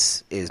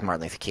 is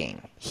Martin Luther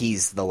King.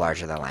 He's the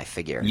larger than life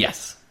figure.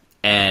 Yes,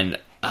 and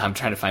I'm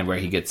trying to find where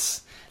he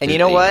gets. And you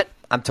know what?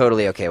 I'm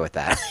totally okay with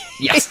that.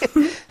 Yes.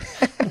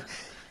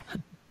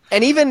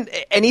 And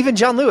even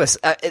John Lewis,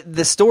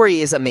 the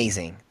story is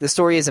amazing. The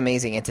story is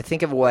amazing, and to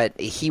think of what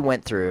he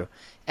went through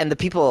and the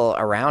people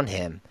around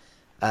him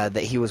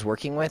that he was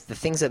working with, the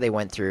things that they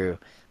went through,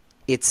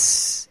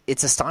 it's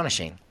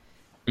astonishing,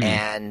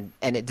 mm-hmm.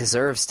 and it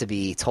deserves to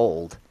be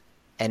told,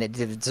 and it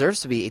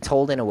deserves to be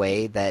told in a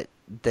way that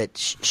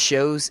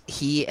shows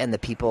him and the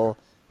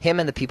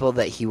people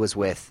that he was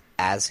with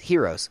as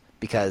heroes,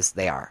 because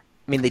they are.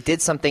 I mean, they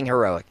did something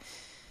heroic,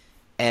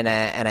 and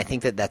I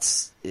think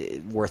that's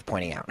worth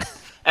pointing out.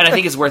 And I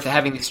think it's worth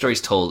having these stories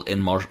told in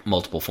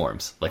multiple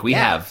forms. Like, we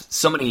have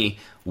so many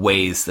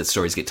ways that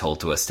stories get told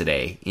to us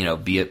today,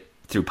 be it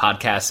through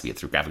podcasts, be it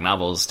through graphic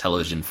novels,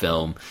 television,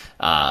 film,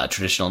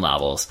 traditional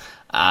novels.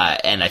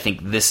 And I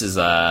think this is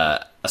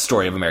a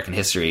story of American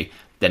history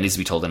that needs to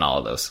be told in all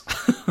of those.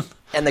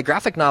 And the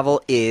graphic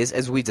novel is,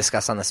 as we've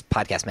discussed on this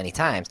podcast many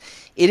times,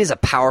 it is a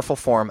powerful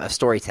form of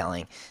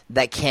storytelling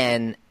that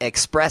can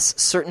express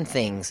certain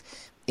things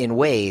in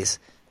ways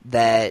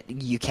that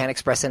you can't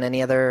express in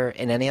any other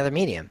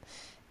medium.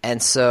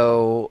 And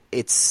so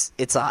it's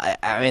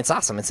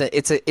awesome.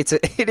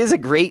 It is a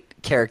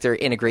great character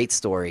in a great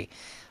story.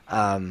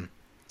 So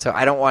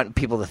I don't want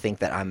people to think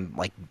that I'm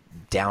like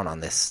down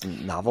on this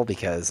novel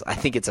because I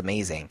think it's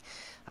amazing.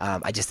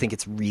 I just think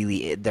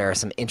there are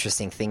some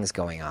interesting things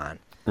going on.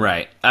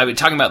 Right. I mean,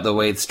 talking about the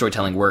way the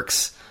storytelling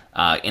works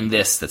in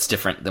this, that's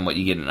different than what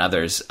you get in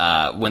others.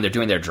 When they're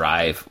doing their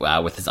drive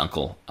with his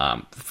uncle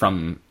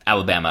from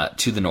Alabama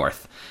to the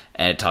north,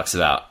 and it talks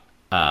about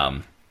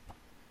how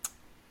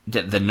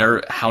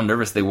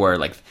nervous they were.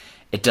 Like,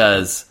 it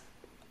does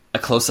a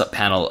close-up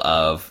panel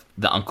of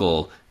the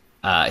uncle,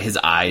 his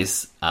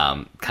eyes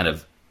kind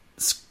of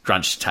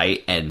scrunched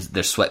tight, and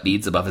there's sweat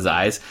beads above his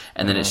eyes,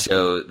 and then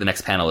the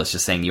next panel is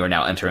just saying, "You are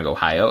now entering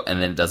Ohio,"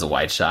 and then it does a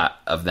wide shot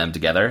of them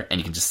together, and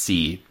you can just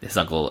see his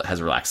uncle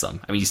has relaxed them.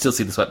 I mean, you still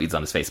see the sweat beads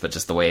on his face, but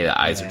just the way the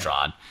eyes are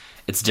drawn,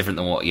 it's different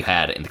than what you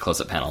had in the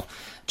close-up panel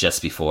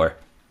just before.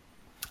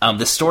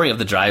 The story of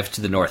the drive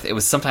to the north, it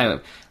was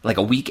sometime like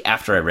a week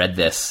after I read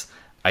this,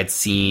 I'd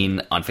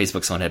seen on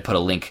Facebook someone had put a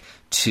link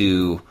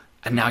to,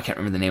 and now I can't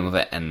remember the name of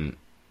it, and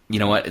you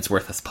know what? It's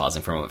worth us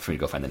pausing for a moment for me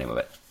to go find the name of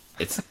it.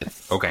 It's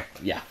okay.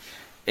 Yeah.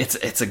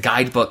 It's a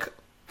guidebook.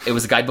 It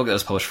was a guidebook that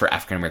was published for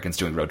African Americans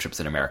doing road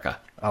trips in America.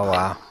 Oh,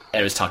 wow.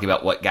 And it was talking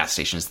about what gas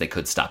stations they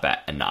could stop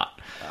at and not,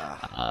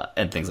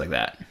 and things like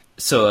that.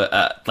 So,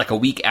 like a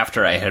week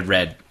after I had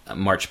read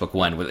March Book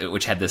 1,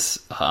 which had this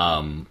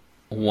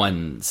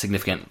one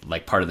significant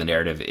like part of the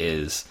narrative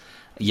is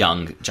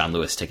young John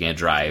Lewis taking a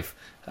drive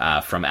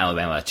from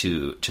Alabama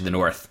to the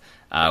north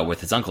with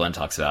his uncle, and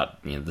talks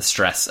about the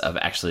stress of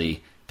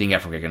actually being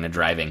African American and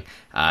driving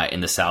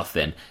in the South.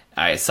 Then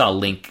I saw a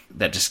link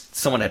that just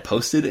someone had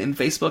posted in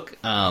Facebook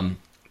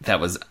that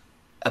was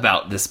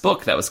about this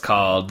book that was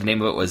called, the name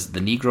of it was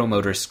The Negro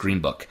Motorist Green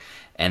Book,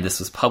 and this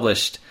was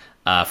published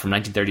from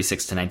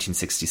 1936 to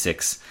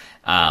 1966,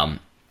 and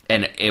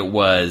it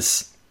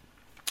was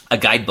a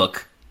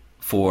guidebook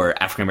for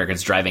African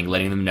Americans driving,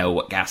 letting them know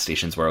what gas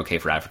stations were okay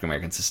for African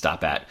Americans to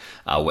stop at,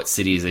 what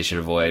cities they should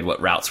avoid, what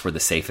routes were the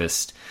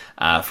safest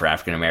for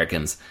African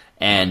Americans.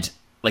 And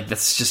like,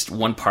 that's just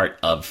one part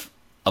of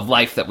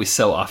life that we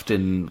so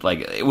often,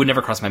 like, it would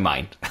never cross my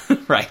mind,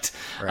 right?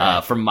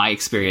 From my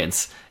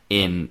experience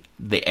in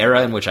the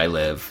era in which I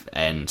live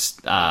and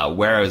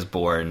where I was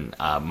born,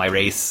 my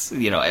race,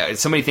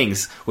 so many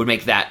things would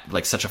make that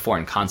like such a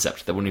foreign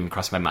concept that wouldn't even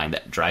cross my mind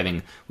that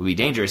driving would be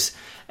dangerous.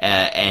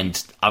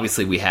 And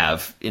obviously we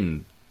have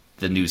in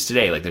the news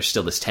today, like, there's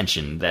still this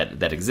tension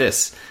that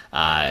exists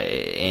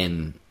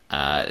that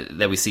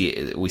we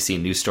see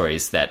in news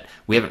stories, that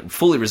we haven't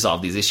fully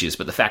resolved these issues,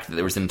 but the fact that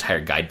there was an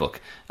entire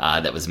guidebook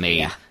that was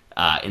made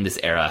in this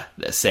era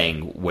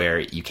saying where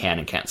you can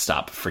and can't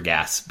stop for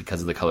gas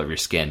because of the color of your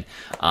skin.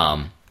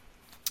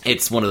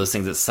 It's one of those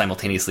things that's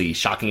simultaneously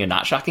shocking and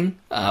not shocking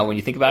when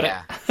you think about it.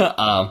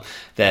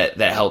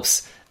 That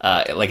helps.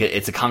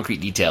 It's a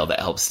concrete detail that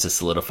helps to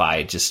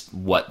solidify just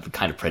what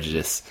kind of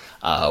prejudice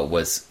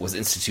was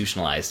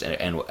institutionalized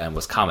and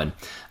was common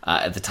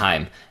at the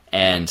time.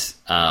 And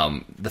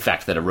the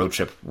fact that a road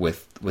trip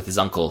with his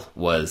uncle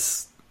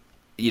was,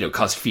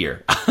 caused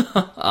fear.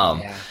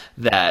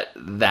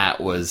 That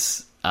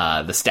was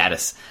the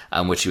status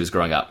on which he was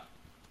growing up.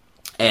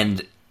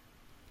 And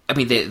I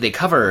mean, they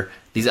cover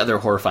these other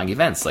horrifying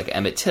events like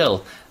Emmett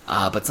Till,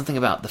 but something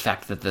about the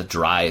fact that the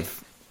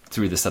drive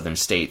through the southern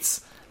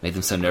states made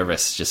them so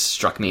nervous just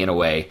struck me in a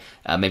way.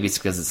 Maybe it's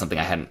because it's something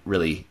I hadn't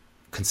really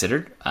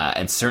considered,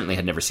 and certainly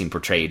had never seen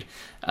portrayed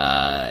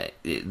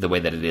the way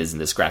that it is in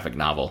this graphic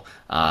novel.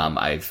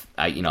 I'm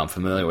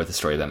familiar with the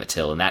story of Emmett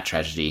Till and that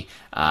tragedy,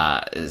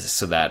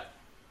 so that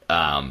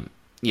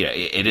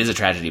it is a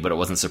tragedy, but it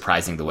wasn't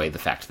surprising the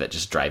fact that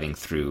just driving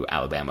through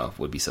Alabama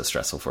would be so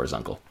stressful for his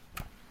uncle.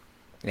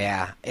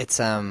 Yeah, it's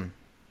when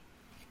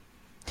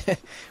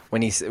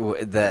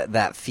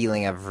that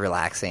feeling of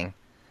relaxing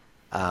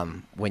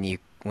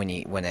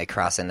when I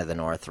cross into the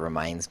north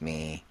reminds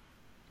me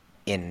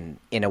in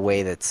a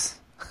way that's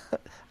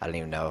I don't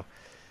even know,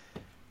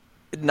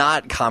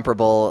 not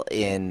comparable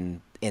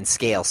in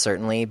scale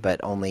certainly,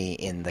 but only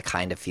in the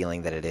kind of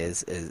feeling that it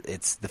is.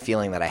 It's the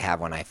feeling that I have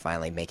when I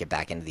finally make it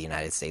back into the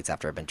United States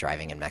after I've been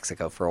driving in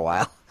Mexico for a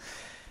while.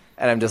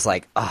 And I'm just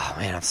like, oh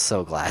man, I'm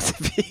so glad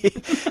to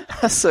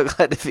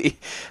be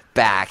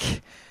back.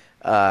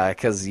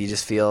 Because you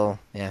just feel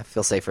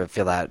safer,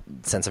 feel that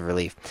sense of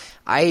relief.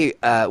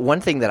 One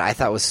thing that I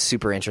thought was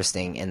super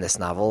interesting in this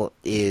novel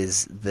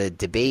is the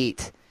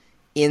debate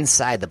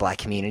inside the black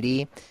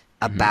community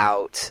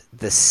about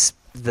the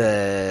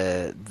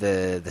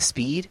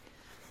speed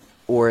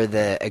or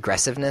the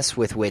aggressiveness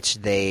with which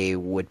they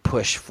would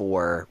push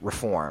for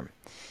reform,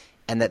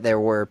 and that there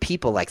were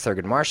people like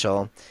Thurgood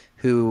Marshall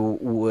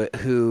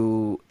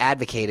who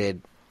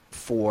advocated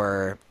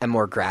for a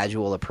more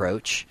gradual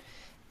approach.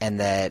 And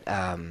that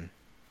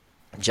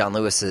John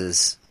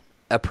Lewis's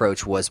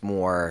approach was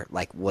more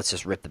like, let's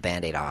just rip the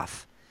Band-Aid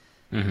off.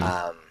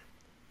 Mm-hmm.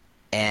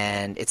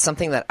 And it's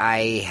something that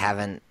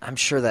I'm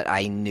sure that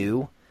I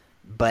knew,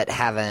 but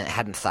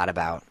hadn't thought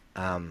about.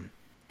 And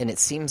it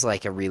seems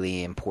like a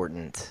really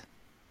important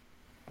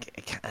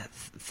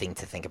thing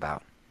to think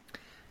about.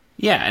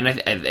 Yeah, and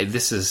I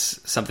this is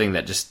something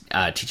that just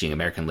teaching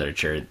American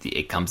literature,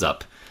 it comes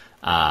up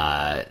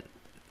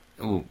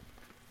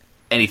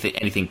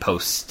anything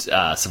post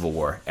Civil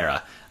War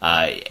era,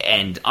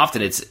 and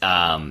often it's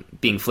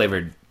being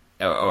flavored.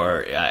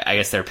 Or I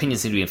guess their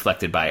opinions seem to be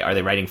inflected by: are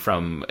they writing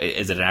from?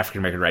 Is it an African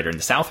American writer in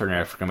the South or an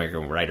African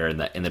American writer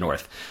in the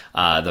North?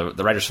 The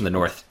writers from the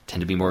North tend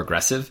to be more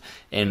aggressive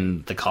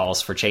in the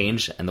calls for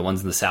change, and the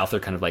ones in the South are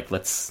kind of like,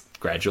 let's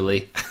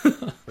gradually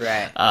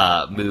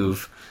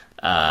move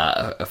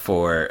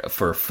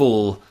for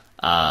full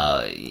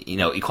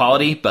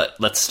equality, but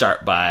let's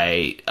start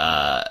by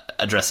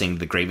addressing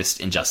the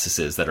gravest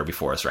injustices that are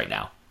before us right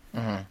now.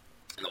 Mm-hmm.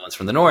 The ones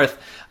from the North,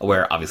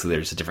 where obviously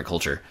there's a different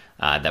culture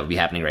that would be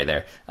happening right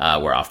there,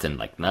 we're often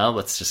like, no,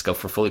 let's just go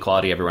for full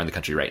equality everywhere in the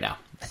country right now.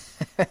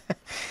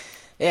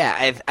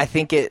 Yeah, I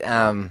think it,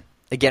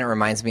 again, it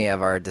reminds me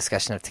of our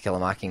discussion of To Kill a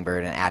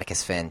Mockingbird and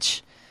Atticus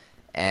Finch,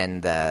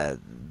 and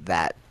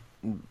that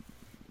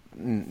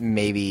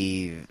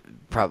maybe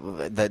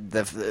probably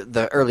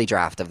the early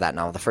draft of that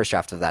novel, the first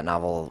draft of that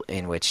novel,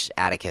 in which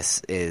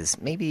Atticus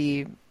is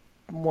maybe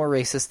more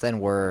racist than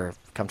we're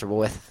comfortable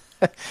with.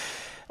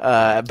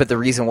 But the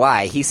reason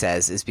why, he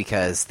says, is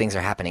because things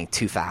are happening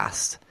too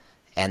fast,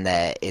 and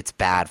that it's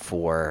bad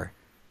for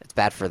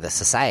the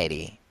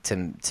society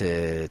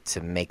to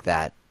make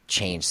that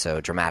change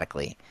so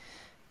dramatically.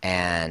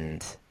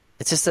 And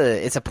it's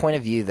a point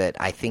of view that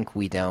I think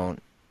we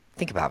don't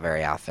think about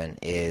very often.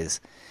 Is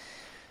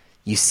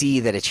you see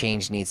that a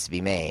change needs to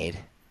be made,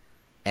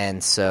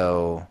 and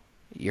so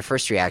your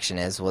first reaction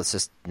is, well, let's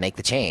just make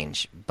the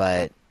change,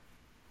 but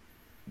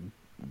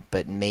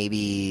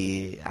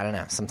maybe, I don't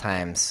know,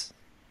 sometimes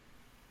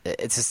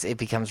it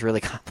becomes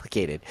really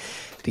complicated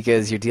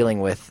because you're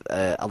dealing with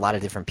a lot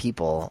of different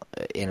people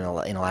in a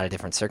lot of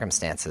different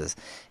circumstances.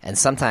 And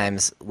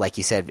sometimes, like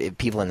you said,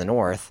 people in the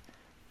North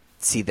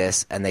see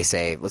this and they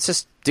say, let's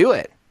just do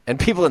it. And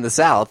people in the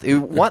South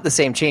who want the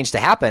same change to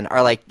happen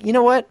are like, you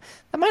know what?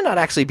 That might not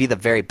actually be the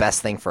very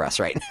best thing for us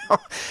right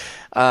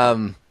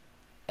now.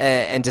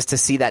 And just to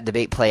see that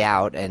debate play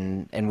out,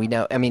 and we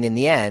know, I mean, in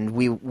the end,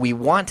 we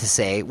want to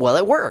say, well,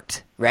 it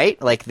worked, right?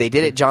 Like, they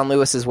did it John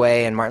Lewis's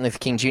way and Martin Luther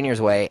King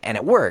Jr.'s way, and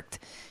it worked.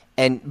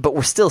 But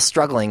we're still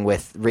struggling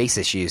with race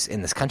issues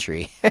in this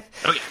country. Oh,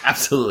 yeah,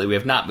 absolutely. We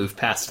have not moved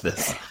past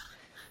this.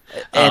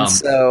 And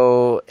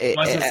so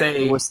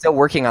we're still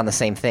working on the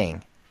same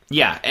thing.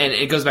 Yeah, and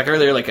it goes back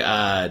earlier, like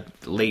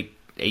late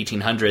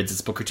 1800s,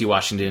 it's Booker T.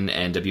 Washington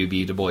and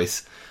W.B. Du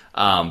Bois.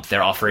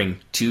 They're offering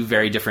two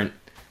very different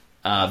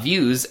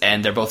views,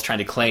 and they're both trying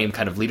to claim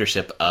kind of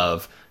leadership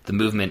of the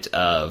movement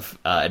of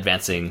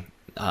advancing,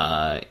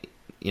 the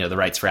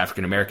rights for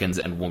African Americans,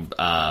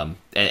 and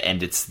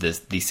it's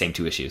these same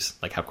two issues,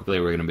 like how quickly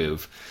we're going to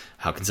move,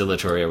 how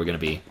conciliatory are we going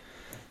to be.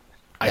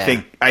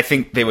 I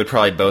think they would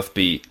probably both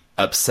be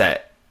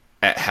upset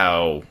at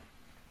how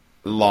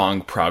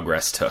long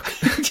progress took.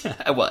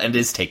 Well, and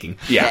is taking.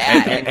 Yeah,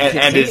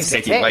 and is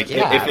taking. Like,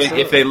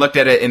 if they looked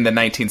at it in the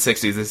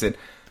 1960s, they said,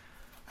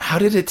 how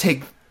did it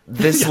take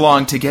this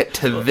long to get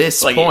to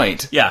this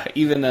point? Yeah,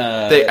 even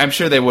I'm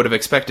sure they would have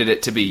expected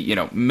it to be,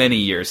 many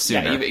years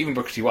sooner. Yeah, even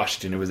Booker T.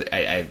 Washington,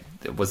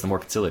 it was the more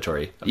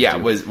conciliatory. Yeah,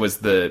 was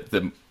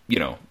the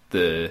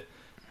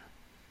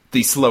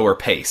slower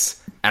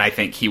pace, and I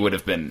think he would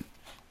have been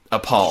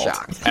appalled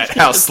at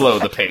how slow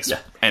the pace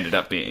ended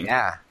up being.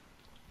 Yeah.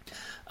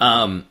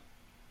 Going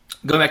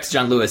back to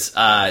John Lewis,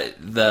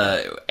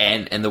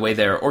 the way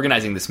they're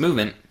organizing this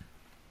movement,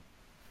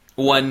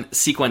 one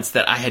sequence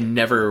that I had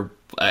never,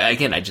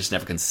 again, I just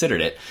never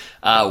considered it,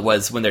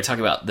 was when they're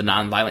talking about the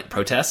nonviolent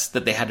protests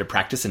that they had to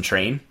practice and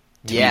train.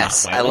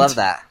 Yes, I love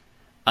that.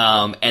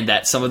 And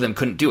that some of them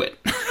couldn't do it.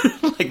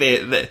 Like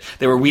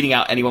they were weeding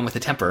out anyone with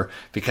a temper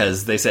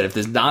because they said, if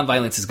this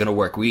nonviolence is going to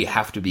work, we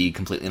have to be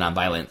completely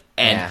nonviolent.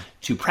 And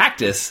to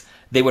practice,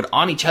 they would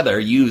on each other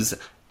use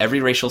every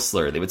racial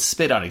slur. They would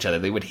spit on each other.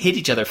 They would hit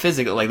each other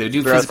physically. Like, they would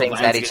do throw physical things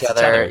violence at each against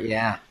other.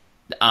 Yeah.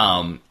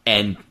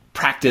 And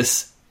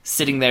practice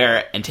sitting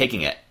there and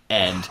taking it.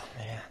 And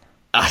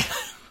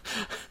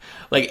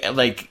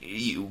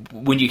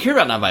when you hear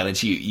about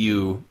nonviolence,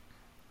 you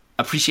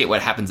appreciate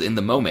what happens in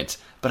the moment.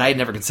 But I had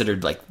never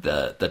considered like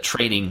the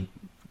training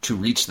to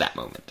reach that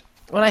moment.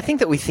 Well, I think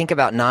that we think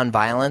about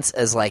nonviolence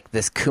as like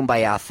this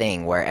kumbaya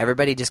thing where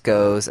everybody just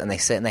goes and they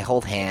sit and they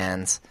hold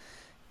hands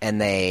and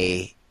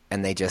they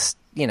just,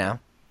 they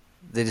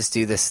just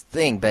do this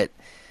thing. But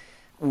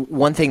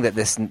one thing that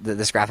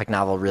this graphic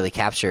novel really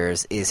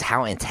captures is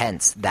how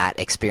intense that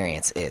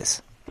experience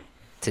is.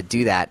 To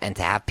do that and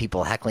to have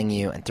people heckling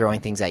you and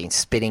throwing things at you and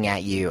spitting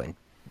at you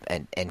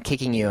and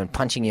kicking you and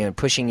punching you and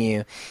pushing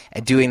you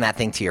and doing that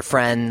thing to your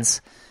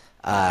friends,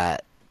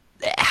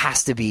 it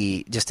has to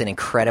be just an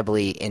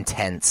incredibly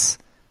intense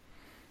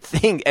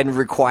thing and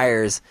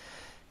requires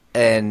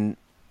an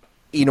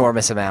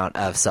enormous amount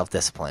of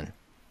self-discipline.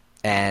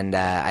 And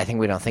I think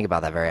we don't think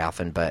about that very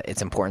often, but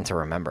it's important to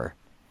remember.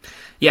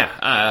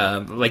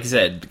 Yeah, like you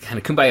said, kind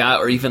of kumbaya,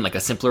 or even like a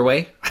simpler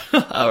way,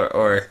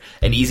 or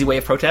an easy way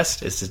of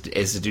protest is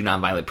to do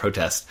nonviolent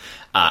protest.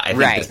 I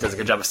think this does a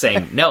good job of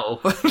saying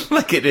no.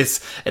 Like, it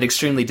is an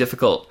extremely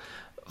difficult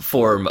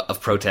form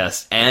of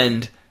protest,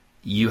 and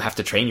you have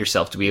to train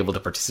yourself to be able to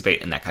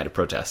participate in that kind of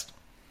protest.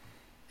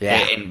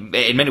 Yeah. In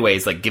many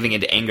ways, like giving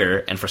into anger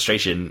and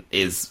frustration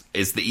is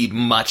the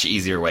much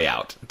easier way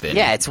out.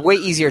 Yeah, it's way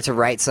easier to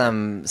write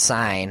some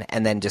sign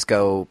and then just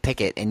go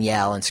picket and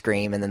yell and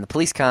scream, and then the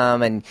police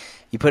come and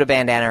you put a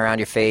bandana around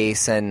your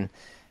face, and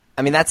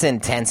I mean that's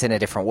intense in a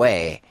different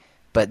way.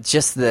 But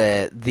just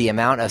the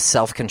amount of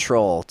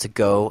self-control to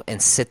go and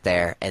sit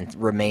there and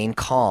remain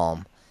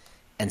calm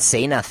and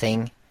say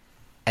nothing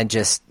and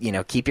just,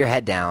 keep your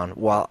head down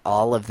while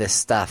all of this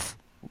stuff,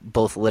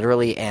 both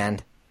literally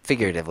and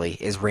figuratively,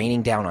 is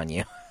raining down on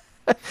you.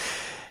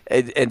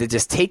 and to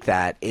just take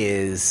that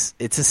it's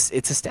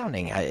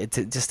astounding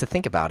just to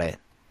think about it.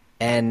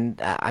 And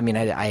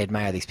I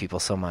admire these people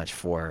so much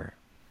for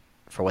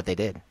what they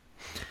did.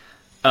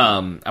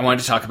 I wanted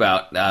to talk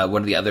about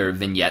one of the other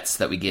vignettes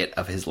that we get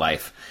of his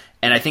life,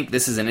 and I think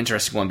this is an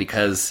interesting one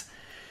because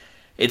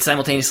it's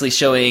simultaneously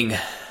showing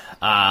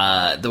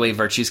the way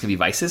virtues can be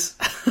vices,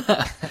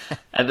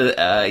 and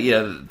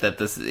that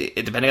this,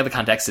 depending on the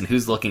context and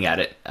who's looking at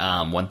it,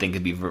 one thing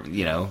could be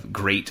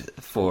great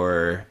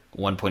for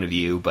one point of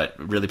view, but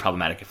really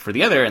problematic for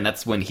the other, and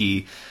that's when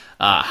he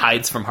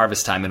hides from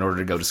harvest time in order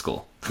to go to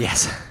school.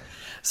 Yes.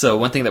 So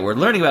one thing that we're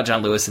learning about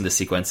John Lewis in this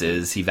sequence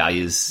is he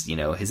values,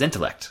 his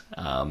intellect.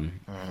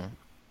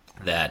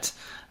 That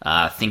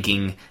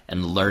thinking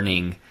and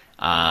learning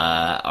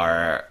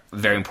are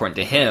very important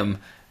to him,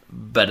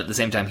 but at the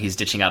same time, he's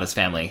ditching out his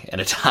family at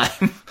a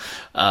time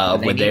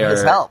when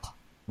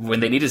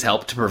they need his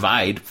help to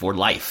provide for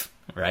life.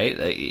 Right?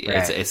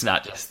 It's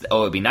not just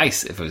it'd be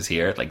nice if it was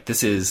here. Like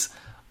this is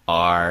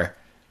our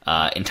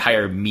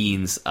entire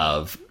means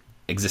of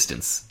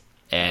existence,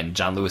 and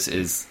John Lewis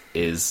is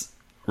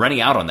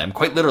running out on them,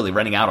 quite literally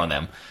running out on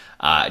them,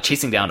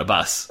 chasing down a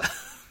bus.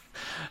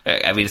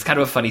 I mean, it's kind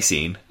of a funny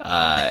scene,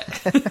 but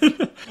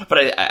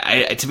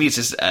to me, it's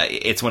just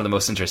it's one of the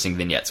most interesting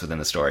vignettes within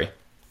the story.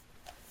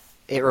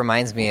 It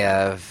reminds me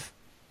of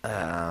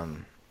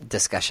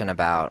discussion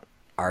about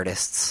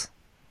artists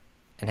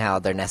and how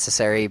they're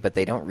necessary, but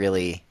they don't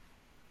really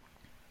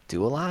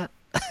do a lot.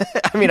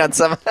 I mean, on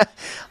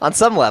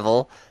some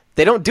level,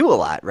 they don't do a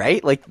lot,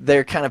 right? Like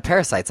they're kind of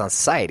parasites on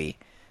society.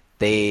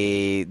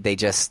 They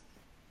just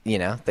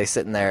they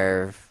sit in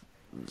their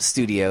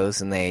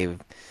studios and they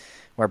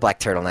wear black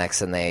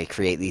turtlenecks and they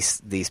create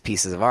these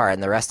pieces of art,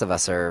 and the rest of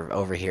us are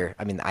over here.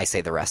 I mean, I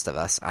say the rest of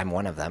us. I'm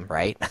one of them,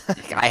 right?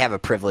 I have a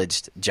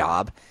privileged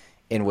job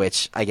in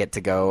which I get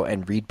to go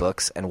and read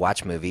books and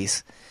watch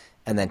movies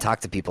and then talk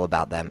to people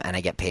about them, and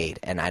I get paid,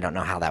 and I don't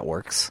know how that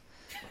works.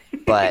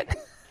 But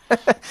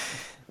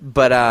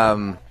but I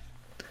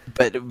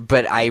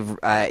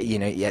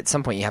at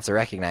some point you have to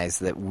recognize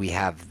that we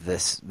have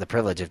the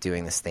privilege of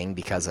doing this thing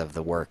because of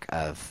the work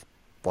of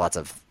lots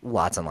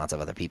and lots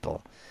of other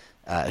people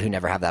who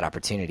never have that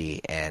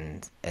opportunity,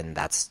 and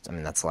that's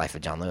the life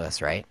of John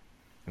Lewis, right?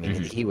 I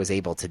mean, he was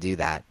able to do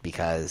that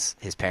because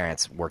his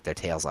parents worked their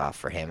tails off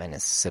for him and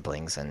his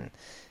siblings and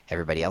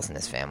everybody else in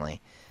his family.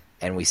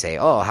 And we say,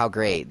 oh, how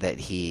great that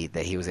he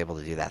was able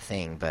to do that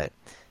thing, but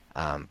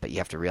you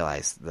have to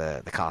realize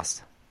the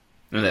cost.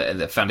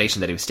 The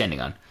foundation that he was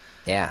standing on.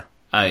 Yeah.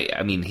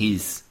 I mean,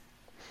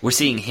 we're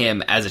seeing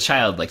him as a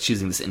child, like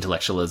choosing this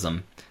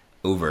intellectualism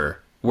over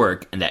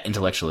work, and that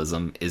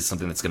intellectualism is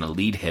something that's going to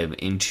lead him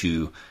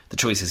into the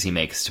choices he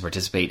makes to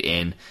participate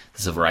in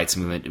the civil rights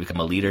movement, to become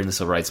a leader in the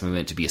civil rights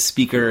movement, to be a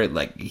speaker.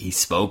 Like he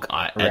spoke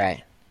at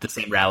the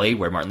same rally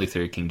where Martin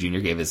Luther King Jr.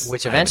 gave his...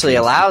 Which eventually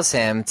allows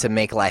him to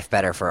make life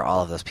better for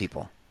all of those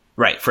people.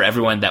 Right, for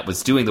everyone that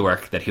was doing the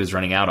work that he was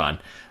running out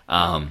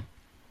on.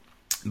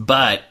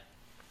 But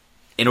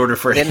in order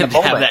for him to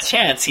have that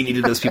chance, he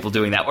needed those people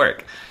doing that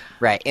work.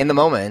 Right. In the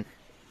moment,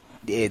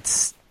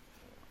 it's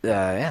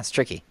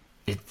tricky.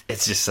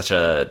 It's just such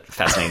a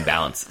fascinating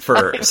balance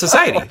for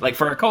society, like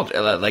for our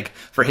culture, like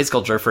for his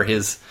culture, for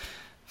his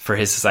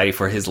society,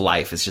 for his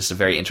life. It's just a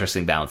very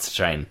interesting balance to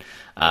try and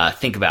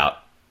think about.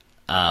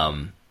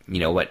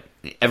 What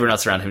everyone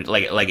else around him,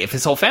 like if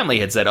his whole family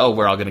had said, "Oh,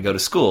 we're all going to go to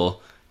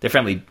school," their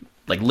family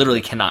like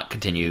literally cannot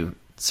continue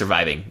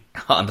surviving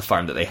on the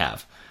farm that they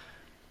have.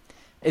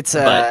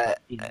 But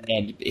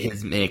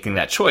his making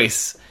that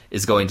choice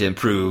is going to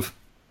improve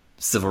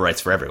civil rights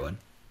for everyone.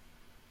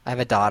 I have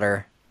a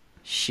daughter.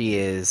 She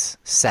is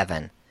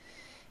 7,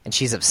 and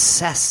she's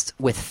obsessed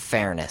with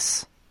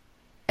fairness.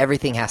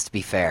 Everything has to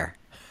be fair.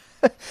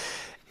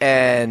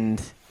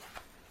 And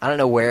I don't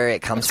know where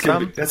it comes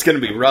from. That's going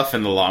to be rough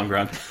in the long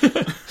run.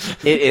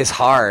 It is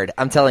hard.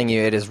 I'm telling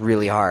you, it is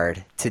really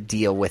hard to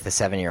deal with a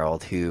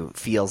 7-year-old who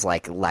feels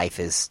like life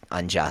is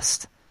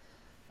unjust.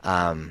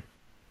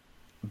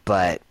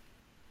 But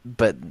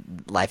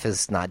life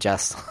is not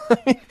just.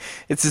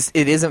 It's just,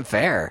 it isn't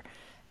fair.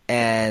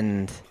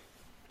 And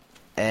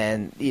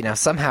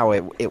somehow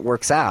it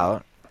works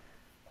out,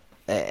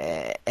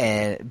 but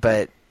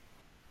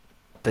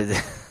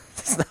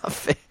it's not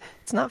fair.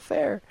 It's not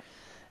fair.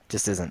 It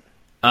just isn't.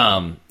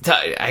 I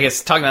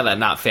guess talking about that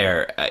not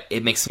fair,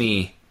 it makes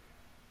me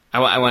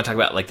I want to talk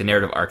about like the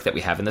narrative arc that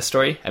we have in this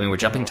story. I mean, we're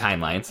jumping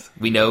timelines.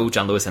 We know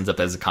John Lewis ends up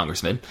as a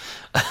congressman,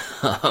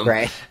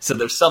 right? So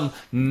there's some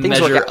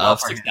measure of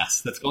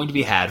success that's going to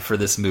be had for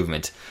this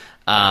movement.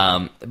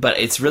 But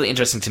it's really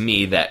interesting to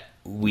me that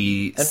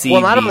we see.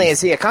 Well, not only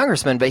is he a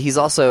congressman, but he's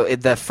also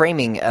the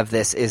framing of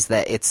this is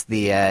that it's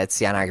the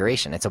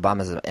inauguration. It's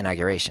Obama's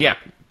inauguration. Yeah,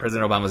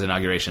 President Obama's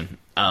inauguration.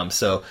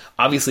 So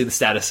obviously the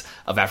status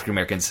of African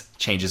Americans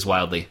changes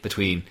wildly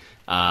between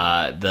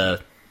the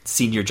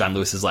senior John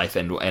Lewis's life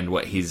and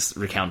what he's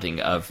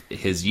recounting of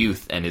his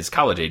youth and his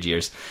college age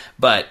years.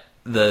 But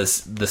the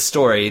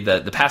story,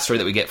 the past story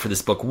that we get for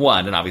this book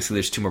one, and obviously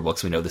there's 2 more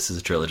books. We know this is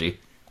a trilogy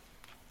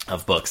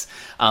of books.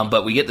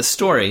 But we get the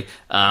story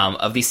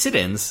of these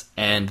sit-ins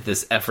and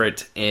this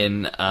effort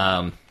in,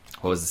 what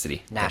was the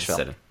city?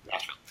 Nashville.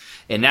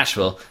 In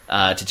Nashville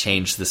to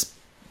change this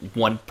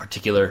one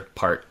particular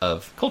part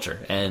of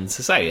culture and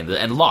society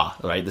and law,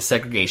 right? The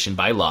segregation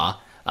by law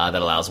that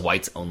allows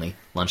whites-only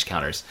lunch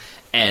counters.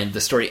 And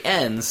the story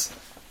ends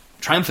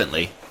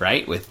triumphantly,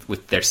 right?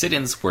 With their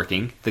sit-ins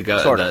working.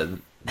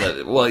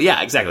 Well,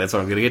 yeah, exactly. That's what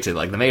I'm going to get to.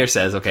 Like the mayor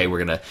says, okay,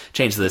 we're going to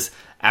change this.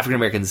 African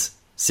Americans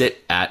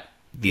sit at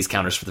these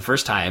counters for the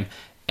first time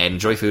and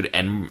enjoy food.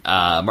 And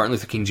Martin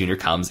Luther King Jr.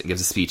 comes and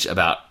gives a speech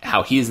about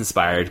how he is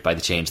inspired by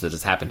the change that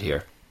has happened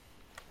here.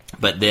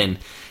 But then,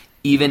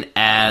 even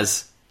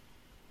as,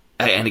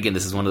 and again,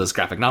 this is one of those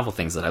graphic novel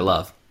things that I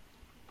love,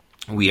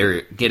 we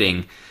are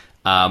getting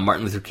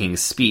Martin Luther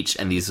King's speech,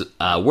 and these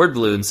word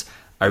balloons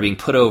are being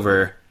put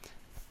over,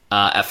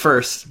 at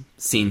first,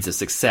 scenes of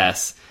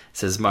success. It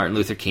says Martin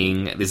Luther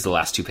King, these are the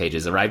last 2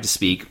 pages, arrived to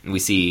speak. We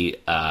see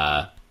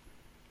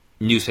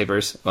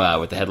newspapers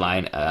with the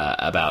headline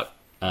about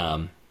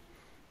the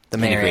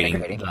mayor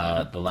integrating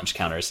the lunch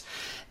counters.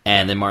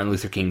 And then Martin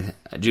Luther King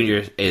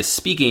Jr. is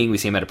speaking. We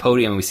see him at a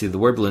podium, and we see the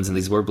word balloons, and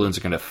these word balloons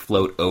are going to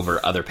float over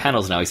other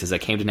panels now. He says, I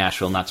came to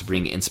Nashville not to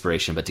bring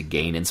inspiration, but to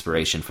gain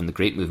inspiration from the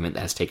great movement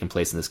that has taken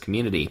place in this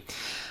community.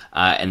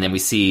 And then we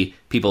see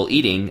people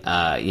eating,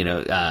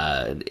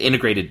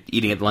 integrated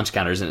eating at the lunch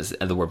counters,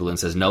 and the word balloon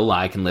says, no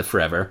lie can live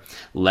forever.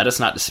 Let us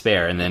not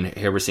despair. And then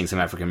here we're seeing some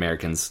African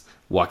Americans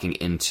walking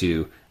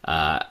into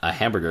a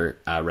hamburger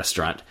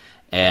restaurant.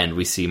 And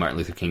we see Martin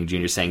Luther King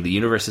Jr. saying, the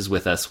universe is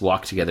with us,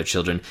 walk together,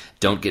 children,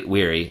 don't get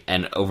weary.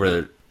 And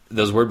over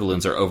those word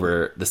balloons are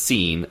over the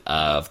scene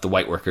of the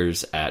white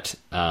workers at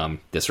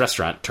this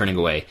restaurant turning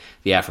away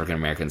the African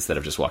Americans that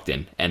have just walked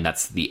in. And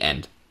that's the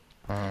end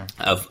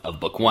of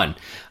book one.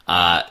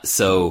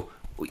 So,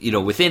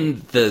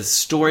 within the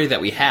story that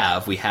we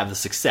have the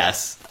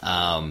success,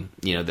 the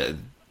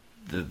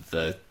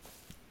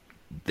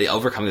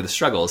overcoming of the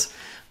struggles,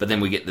 but then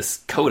we get this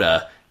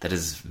coda that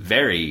is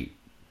very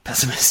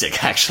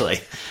pessimistic, actually.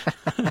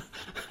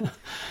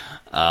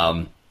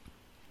 I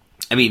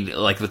mean,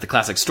 like with the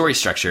classic story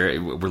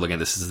structure, we're looking at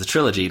this as a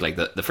trilogy. Like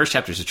the first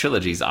chapters of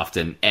trilogies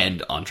often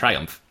end on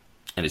triumph,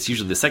 and it's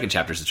usually the second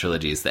chapters of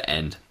trilogies that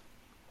end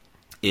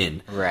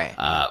in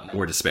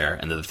more despair.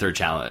 And then the third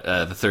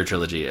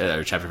trilogy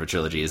or chapter of a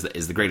trilogy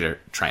is the greater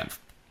triumph,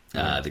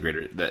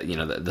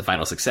 the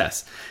final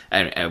success.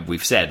 And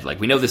we've said, like,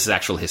 we know this is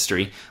actual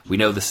history. We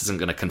know this isn't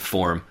going to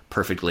conform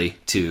perfectly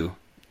to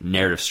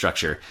narrative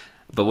structure.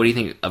 But what do you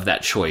think of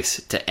that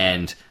choice to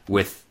end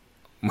with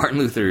Martin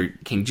Luther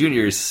King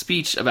Jr.'s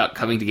speech about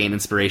coming to gain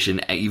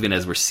inspiration, even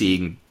as we're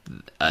seeing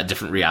a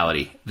different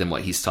reality than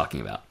what he's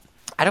talking about?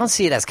 I don't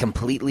see it as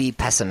completely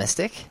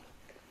pessimistic,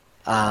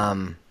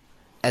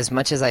 as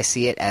much as I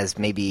see it as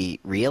maybe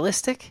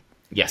realistic.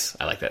 Yes,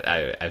 I like that.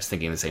 I was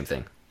thinking the same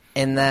thing.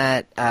 In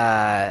that,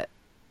 I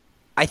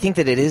think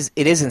that it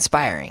is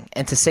inspiring,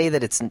 and to say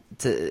that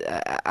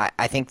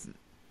I think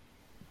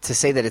to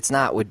say that it's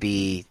not would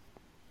be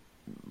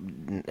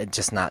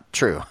just not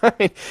true.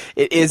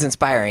 It is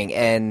inspiring,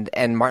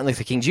 and Martin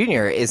Luther King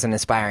Jr. is an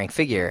inspiring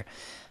figure.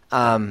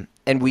 And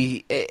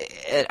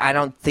I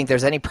don't think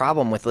there's any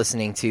problem with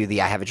listening to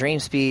the I Have a Dream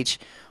speech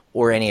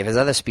or any of his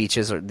other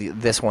speeches, or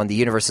this one, The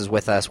Universe is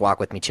With Us, Walk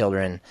With Me,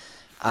 Children.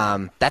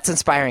 That's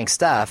inspiring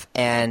stuff,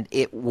 and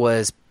it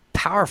was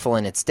powerful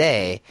in its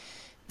day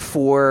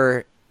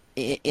for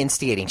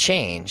instigating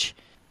change.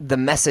 The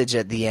message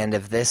at the end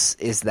of this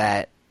is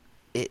that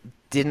it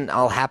didn't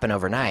all happen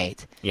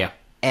overnight. Yeah.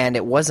 And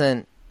it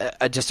wasn't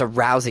just a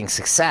rousing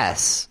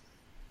success,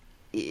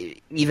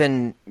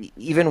 even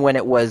when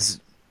it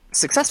was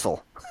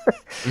successful,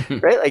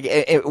 right? Like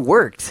it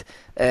worked,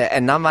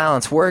 and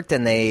nonviolence worked,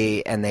 and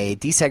they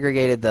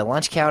desegregated the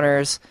lunch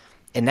counters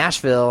in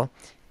Nashville,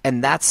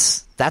 and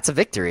that's a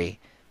victory.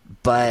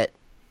 But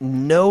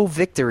no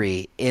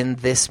victory in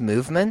this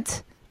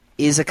movement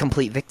is a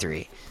complete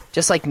victory.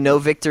 Just like no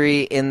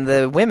victory in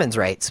the women's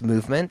rights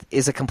movement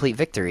is a complete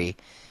victory,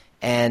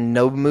 and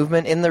no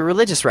movement in the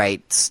religious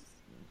rights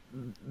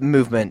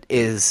movement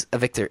is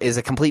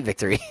a complete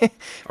victory.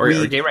 or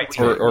gay rights,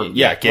 gay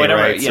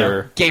rights,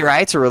 or gay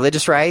rights, or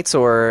religious rights,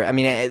 or I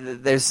mean,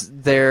 in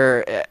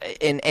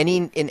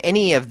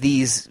any of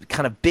these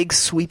kind of big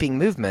sweeping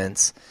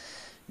movements,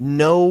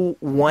 no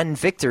one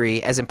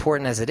victory, as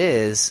important as it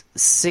is,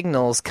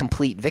 signals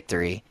complete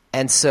victory.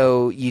 And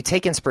so you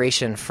take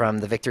inspiration from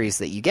the victories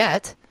that you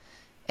get,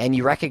 and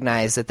you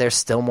recognize that there's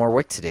still more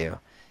work to do.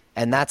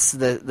 And that's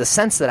the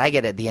sense that I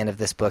get at the end of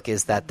this book,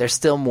 is that there's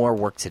still more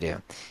work to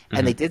do.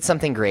 And they did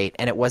something great,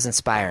 and it was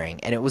inspiring,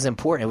 and it was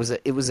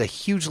important. It was a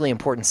hugely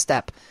important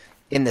step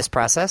in this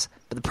process,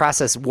 but the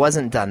process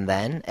wasn't done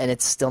then, and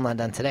it's still not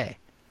done today.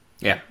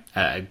 Yeah,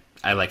 I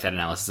like that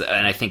analysis,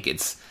 and I think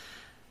it's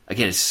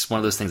one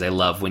of those things I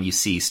love when you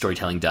see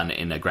storytelling done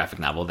in a graphic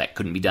novel that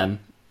couldn't be done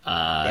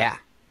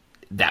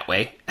that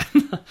way,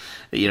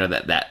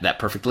 that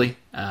perfectly.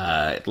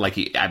 Like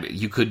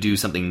you could do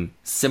something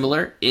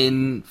similar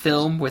in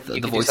film with the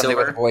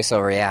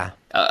voiceover.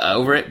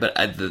 Over it, but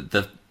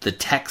the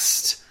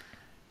text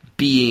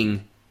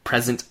being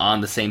present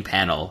on the same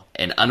panel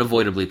and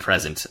unavoidably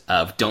present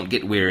of "Don't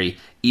get weary,"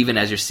 even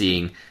as you're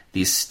seeing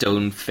these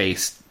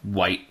stone-faced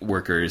white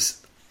workers,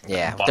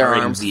 with their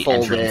arms the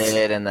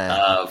folded, and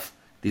of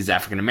these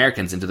African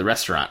Americans into the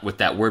restaurant with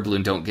that word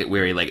balloon, "Don't get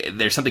weary." Like,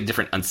 there's something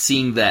different on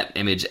seeing that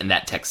image and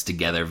that text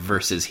together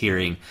versus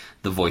hearing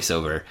the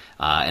voiceover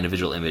and a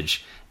visual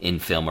image in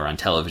film or on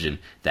television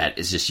that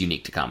is just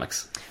unique to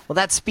comics. Well,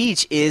 that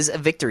speech is a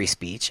victory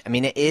speech. I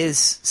mean, it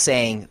is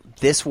saying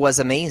this was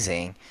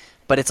amazing,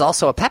 but it's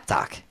also a pep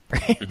talk,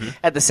 right? Mm-hmm.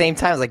 At the same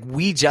time, it's like,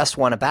 we just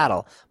won a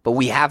battle, but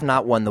we have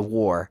not won the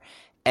war.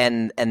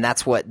 And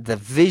that's what the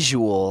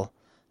visual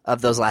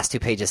of those last 2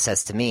 pages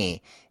says to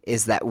me,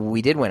 is that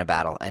we did win a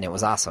battle and it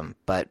was awesome,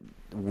 but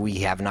we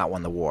have not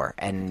won the war.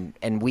 And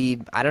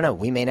we, I don't know,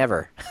 we may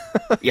never.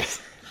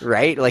 Yes.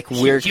 Right? Like,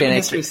 human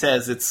history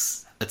says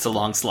it's a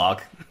long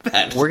slog.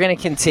 We're going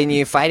to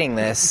continue fighting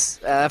this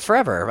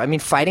forever. I mean,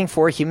 fighting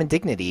for human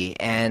dignity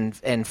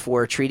and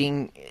for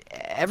treating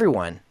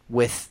everyone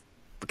with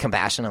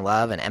compassion and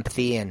love and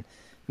empathy. And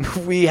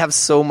we have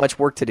so much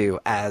work to do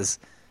as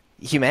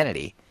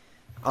humanity.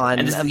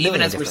 And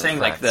even as we're saying,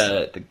 fronts.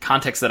 Like the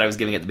context that I was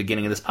giving at the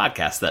beginning of this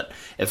podcast, that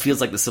it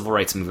feels like the civil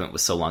rights movement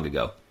was so long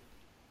ago,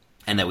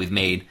 and that we've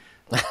made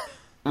so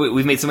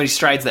many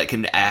strides that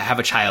can have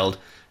a child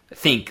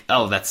think,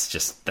 oh,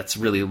 that's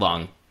really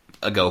long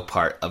ago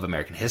part of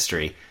American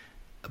history,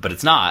 but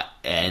it's not.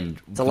 And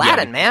it's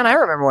Aladdin, man. I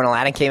remember when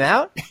Aladdin came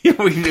out.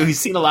 We've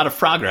seen a lot of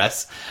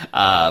progress,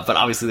 but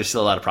obviously there's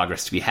still a lot of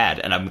progress to be had,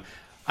 and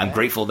I'm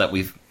grateful that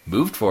we've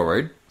moved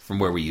forward from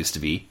where we used to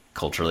be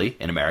culturally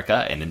in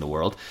America and in the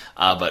world,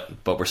 but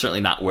we're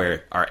certainly not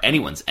where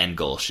anyone's end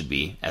goal should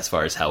be as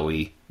far as how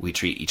we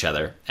treat each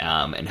other,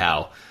 and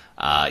how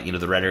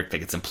the rhetoric that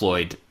gets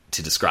employed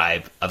to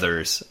describe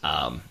others.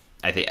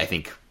 I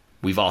think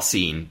we've all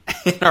seen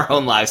in our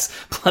own lives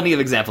plenty of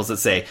examples that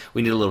say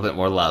we need a little bit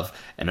more love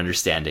and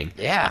understanding,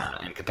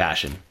 and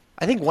compassion.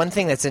 I think one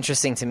thing that's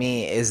interesting to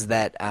me is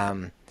that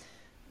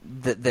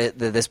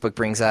this book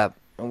brings up,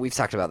 and we've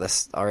talked about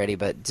this already,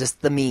 but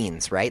just the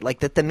means, right?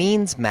 Like, that the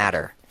means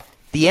matter.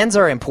 The ends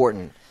are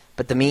important,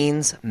 but the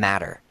means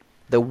matter.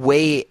 The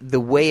way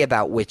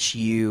about which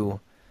you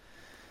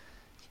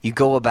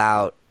go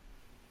about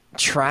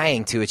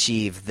trying to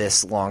achieve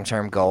this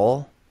long-term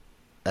goal,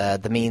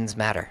 the means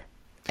matter,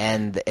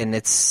 and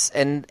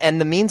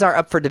the means are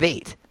up for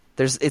debate.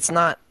 There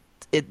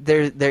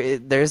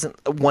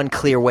isn't one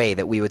clear way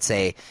that we would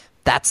say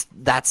that's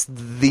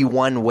the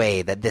one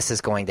way that this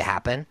is going to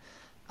happen,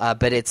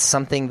 but it's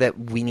something that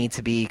we need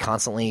to be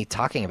constantly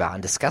talking about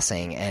and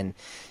discussing and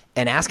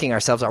asking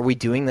ourselves, are we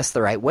doing this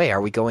the right way? Are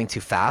we going too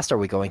fast? Are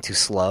we going too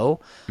slow?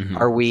 Mm-hmm.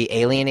 Are we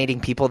alienating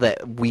people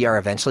that we are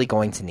eventually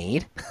going to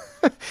need?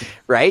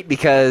 Right?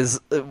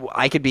 Because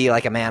I could be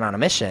like a man on a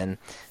mission,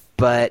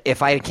 but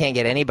if I can't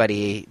get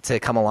anybody to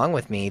come along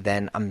with me,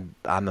 then I'm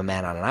a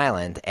man on an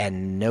island,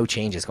 and no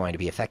change is going to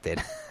be affected.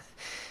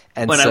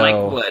 And I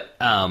like what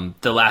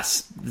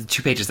the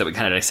 2 pages that we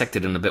kind of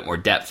dissected in a bit more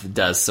depth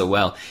does so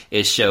well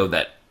is show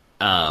that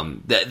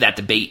that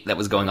debate that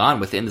was going on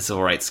within the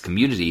civil rights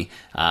community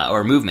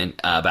or movement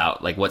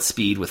about, like, what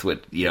speed with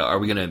what, are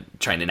we going to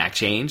try and enact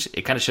change?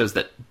 It kind of shows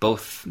that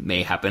both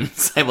may happen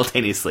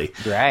simultaneously.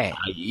 Right.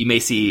 You may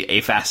see a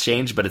fast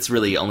change, but it's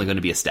really only going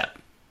to be a step.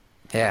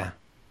 Yeah.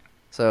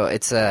 So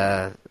it's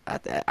I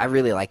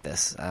really like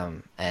this,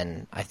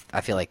 and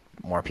I feel like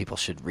more people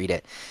should read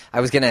it.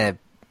 I was going to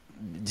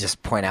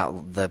just point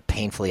out the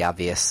painfully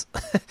obvious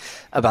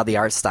about the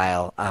art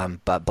style,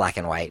 but black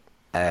and white.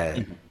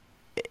 I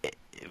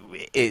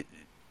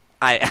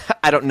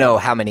don't know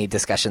how many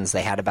discussions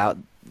they had about,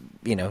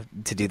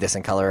 to do this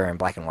in color or in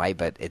black and white,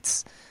 but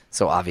it's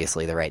so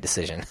obviously the right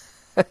decision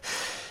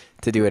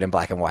to do it in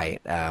black and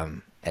white.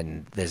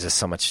 And there's just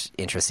so much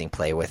interesting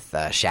play with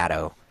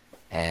shadow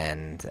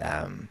and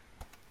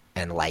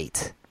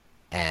light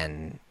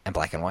and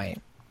black and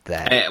white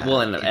that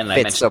and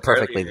fits so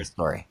perfectly the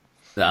story.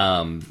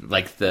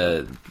 Like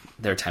there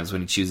are times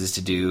when he chooses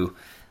to do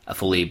a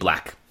fully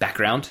black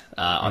background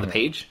on the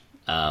page.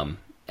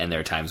 And there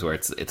are times where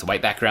it's a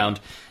white background,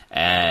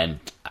 and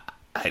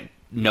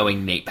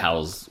knowing Nate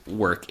Powell's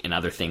work in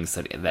other things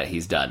that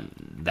he's done,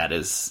 that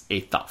is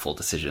a thoughtful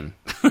decision.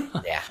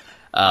 Yeah.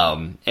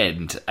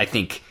 And I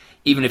think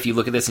even if you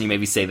look at this and you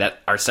maybe say that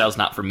art style's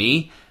not for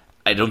me,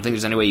 I don't think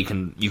there's any way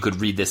you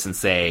could read this and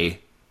say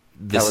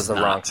this that was the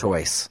wrong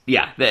choice.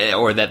 Yeah,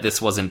 or that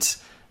this wasn't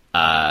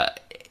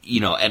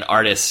an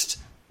artist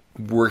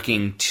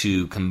working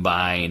to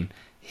combine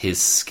his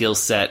skill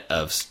set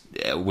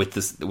with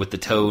the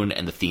tone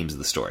and the themes of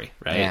the story,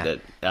 right? Yeah.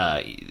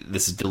 That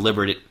this is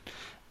deliberate,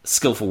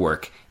 skillful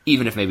work,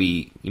 even if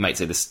maybe you might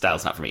say this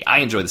style's not for me. I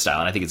enjoy the style,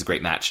 and I think it's a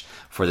great match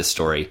for this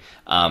story,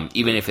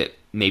 even if it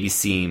maybe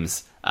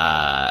seems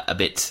a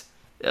bit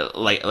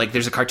like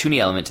there's a cartoony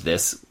element to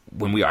this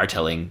when we are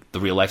telling the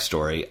real life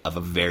story of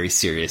a very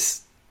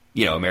serious,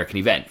 American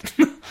event.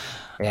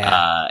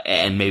 Yeah.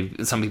 And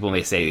maybe some people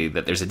may say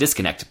that there's a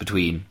disconnect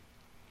between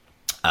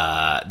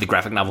the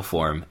graphic novel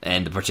form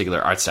and the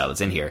particular art style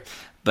that's in here,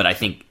 but I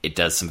think it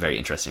does some very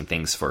interesting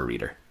things for a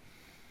reader.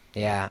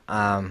 Yeah.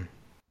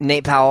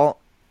 Nate Powell,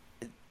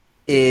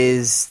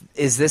 is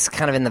this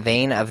kind of in the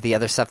vein of the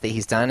other stuff that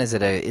he's done? Is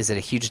it a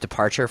huge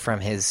departure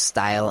from his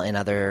style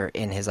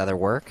in his other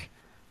work?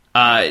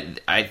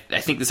 I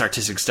think this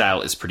artistic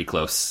style is pretty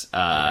close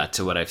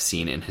to what I've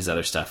seen in his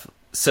other stuff.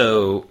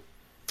 So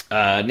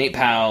Nate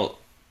Powell,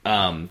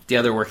 the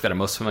other work that I'm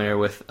most familiar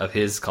with of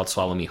his called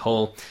Swallow Me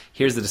Whole.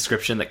 Here's the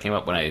description that came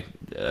up when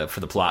for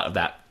the plot of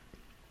that.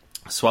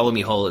 Swallow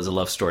Me Whole is a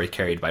love story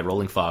carried by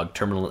rolling fog,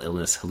 terminal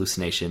illness,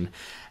 hallucination,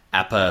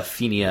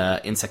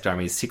 apophenia, insect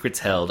armies, secrets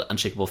held,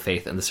 unshakable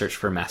faith, and the search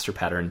for a master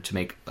pattern to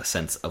make a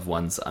sense of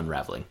one's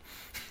unraveling.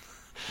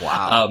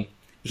 Wow.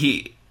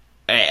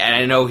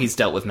 I know he's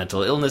dealt with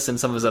mental illness and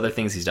some of his other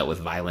things. He's dealt with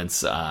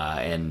violence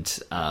and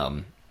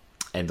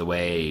the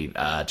way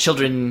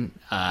children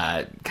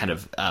kind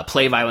of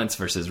play violence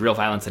versus real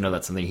violence. I know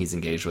that's something he's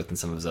engaged with in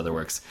some of his other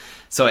works.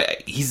 So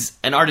he's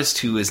an artist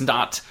who is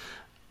not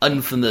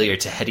unfamiliar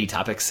to heady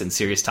topics and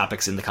serious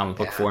topics in the comic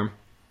book form.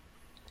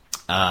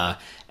 And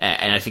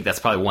I think that's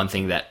probably one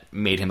thing that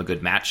made him a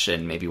good match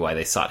and maybe why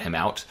they sought him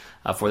out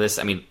for this.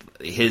 I mean,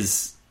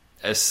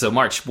 so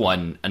March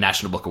won a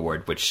National Book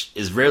Award, which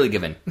is rarely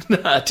given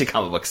to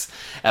comic books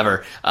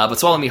ever. But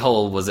Swallow Me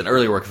Whole was an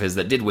earlier work of his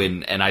that did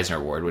win an Eisner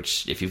Award,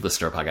 which if you've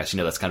listened to our podcast, you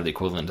know that's kind of the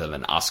equivalent of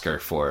an Oscar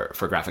for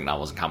graphic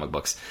novels and comic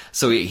books.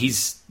 So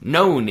he's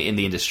known in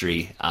the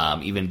industry,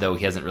 even though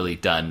he hasn't really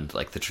done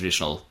like the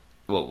traditional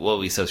what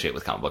we associate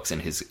with comic books in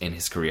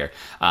his career.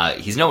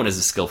 He's known as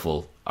a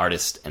skillful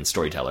artist and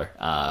storyteller.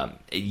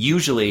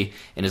 Usually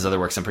in his other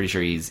works, I'm pretty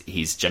sure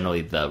he's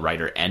generally the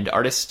writer and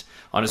artist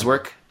on his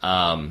work.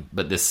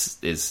 But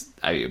this is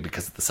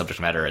because of the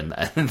subject matter and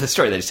the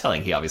story that he's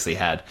telling. He obviously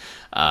had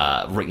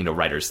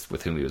writers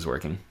with whom he was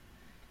working.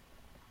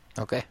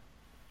 Okay.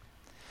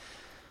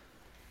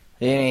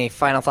 Any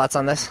final thoughts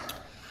on this?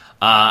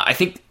 I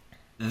think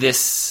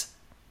this.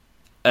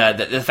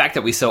 The fact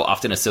that we so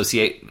often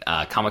associate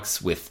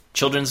comics with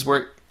children's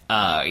work,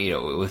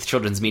 with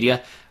children's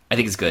media, I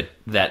think it's good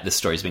that this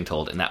story is being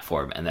told in that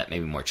form and that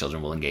maybe more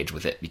children will engage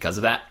with it because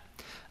of that.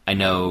 I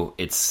know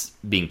it's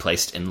being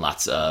placed in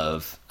lots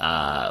of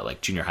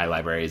like junior high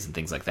libraries and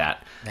things like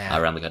that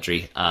around the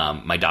country.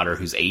 My daughter,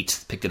 who's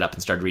 8, picked it up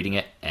and started reading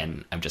it,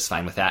 and I'm just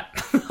fine with that.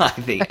 I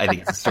think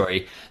it's a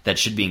story that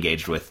should be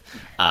engaged with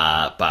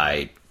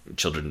by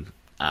children,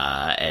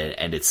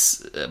 and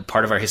it's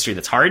part of our history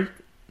that's hard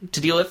to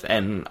deal with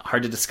and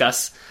hard to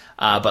discuss.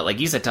 But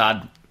like you said,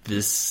 Todd,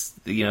 these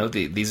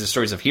are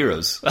stories of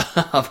heroes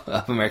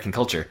of American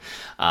culture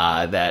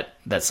that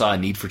saw a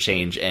need for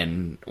change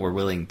and were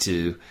willing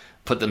to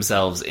put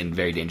themselves in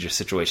very dangerous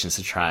situations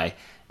to try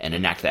and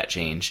enact that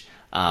change.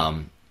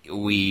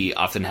 We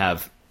often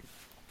have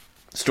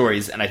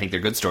stories, and I think they're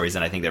good stories,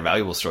 and I think they're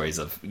valuable stories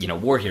of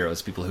war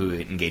heroes, people who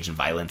engage in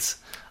violence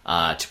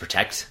to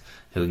protect,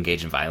 who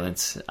engage in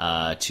violence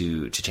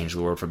to change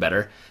the world for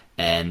better.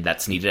 And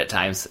that's needed at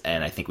times,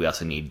 and I think we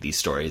also need these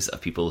stories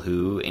of people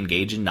who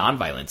engage in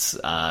nonviolence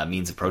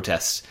means of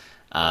protest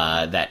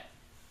that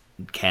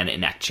can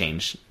enact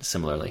change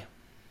similarly.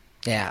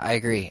 Yeah, I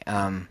agree.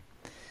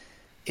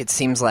 It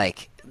seems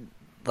like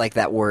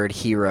that word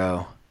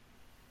hero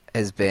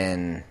has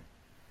been,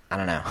 I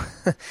don't know,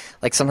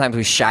 like sometimes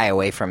we shy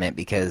away from it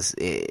because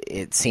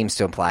it seems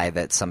to imply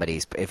that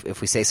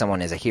if we say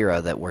someone is a hero,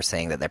 that we're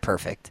saying that they're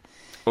perfect.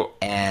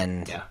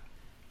 And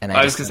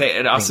I was going to say,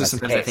 and also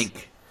sometimes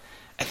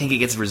I think it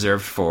gets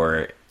reserved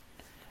for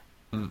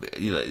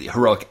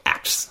heroic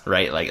acts,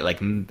 right?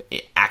 Like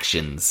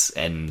actions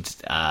and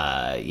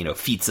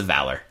feats of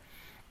valor.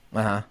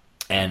 Uh-huh.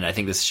 And I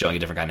think this is showing a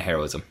different kind of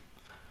heroism.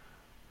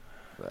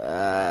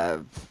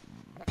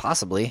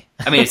 Possibly.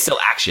 I mean, it's still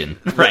action,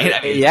 right?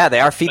 I mean, yeah, they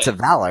are feats of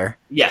valor.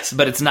 Yes,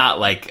 but it's not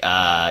like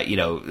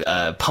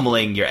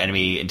pummeling your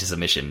enemy into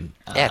submission.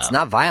 Yeah, it's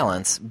not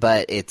violence,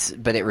 but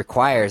it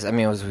requires. I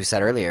mean, as we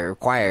said earlier, it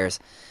requires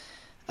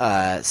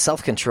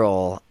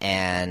self-control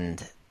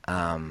and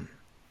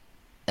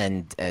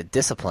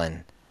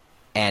discipline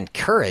and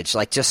courage,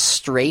 like just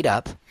straight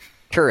up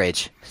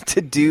courage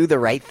to do the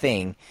right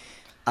thing.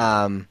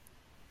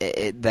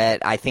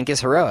 That I think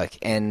is heroic,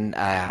 and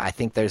I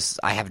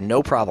have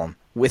no problem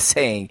with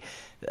saying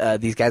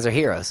these guys are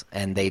heroes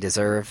and they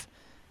deserve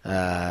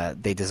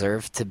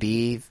to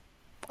be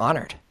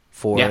honored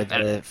for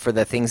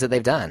the things that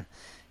they've done.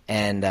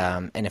 And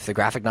if the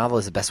graphic novel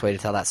is the best way to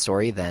tell that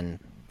story, then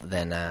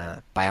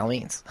by all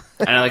means.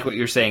 And I like what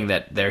you're saying,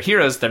 that they're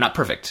heroes. They're not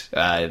perfect.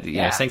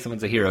 Saying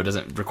someone's a hero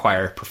doesn't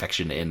require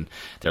perfection in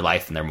their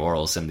life and their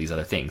morals and these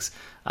other things.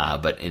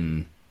 But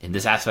in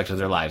this aspect of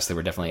their lives, they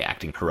were definitely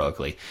acting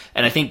heroically.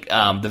 And I think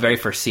the very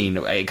first scene,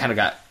 it kind of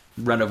got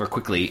run over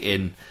quickly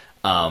in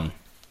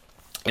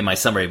my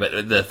summary,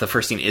 but the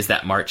first scene is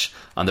that march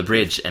on the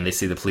bridge, and they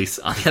see the police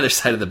on the other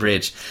side of the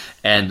bridge.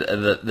 And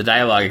the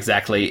dialogue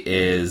exactly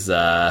is,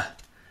 let's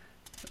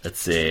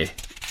see,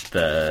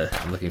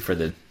 I'm looking for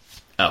the...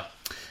 Oh.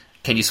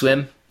 Can you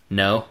swim?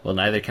 No. Well,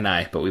 neither can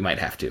I, but we might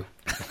have to.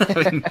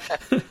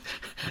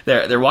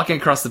 They're walking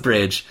across the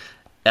bridge,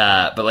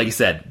 but like you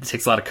said, it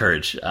takes a lot of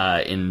courage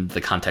in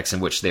the context in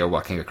which they are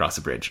walking across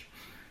the bridge.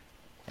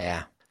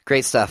 Yeah.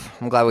 Great stuff.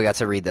 I'm glad we got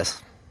to read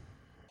this.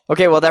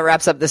 Okay, well, that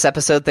wraps up this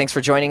episode. Thanks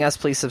for joining us.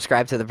 Please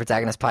subscribe to the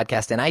Protagonist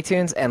podcast in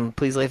iTunes, and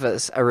please leave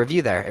us a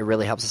review there. It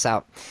really helps us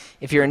out.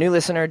 If you're a new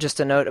listener, just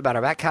a note about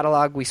our back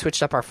catalog. We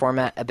switched up our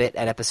format a bit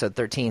at episode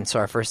 13, so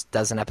our first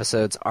dozen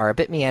episodes are a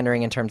bit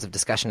meandering in terms of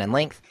discussion and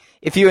length.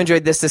 If you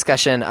enjoyed this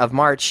discussion of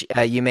March,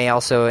 you may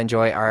also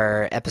enjoy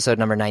our episode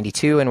number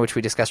 92, in which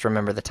we discussed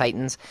Remember the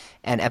Titans,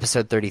 and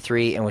episode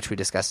 33, in which we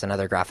discussed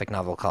another graphic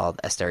novel called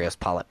Asterios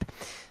Polyp.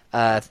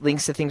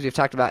 Links to things we've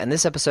talked about in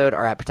this episode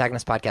are at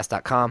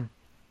protagonistpodcast.com.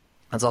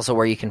 That's also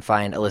where you can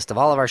find a list of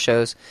all of our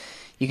shows.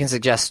 You can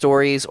suggest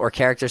stories or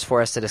characters for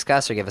us to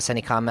discuss, or give us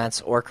any comments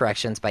or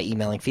corrections by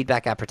emailing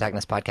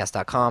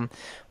feedback@protagonistpodcast.com.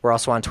 We're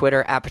also on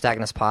Twitter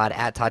 @protagonistpod,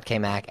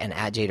 @ToddKMac, and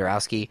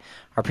 @JDorowski.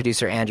 Our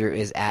producer Andrew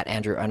is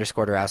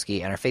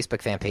 @Andrew_Dorowski, and our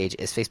Facebook fan page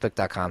is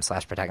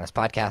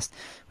facebook.com/protagonistpodcast.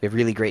 We have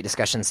really great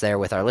discussions there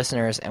with our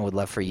listeners, and would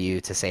love for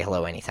you to say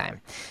hello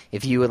anytime.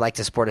 If you would like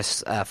to support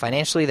us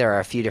financially, there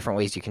are a few different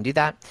ways you can do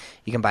that.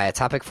 You can buy a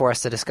topic for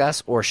us to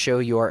discuss, or show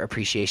your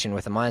appreciation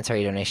with a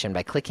monetary donation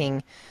by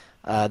clicking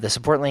the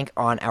support link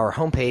on our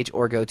homepage,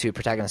 or go to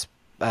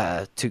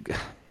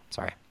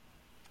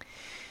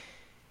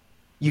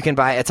You can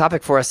buy a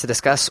topic for us to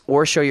discuss,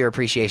 or show your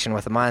appreciation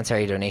with a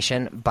monetary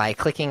donation by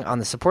clicking on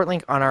the support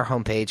link on our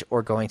homepage,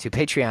 or going to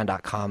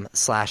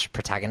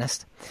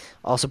patreon.com/protagonist.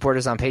 All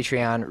supporters on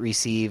Patreon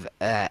receive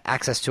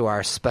access to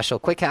our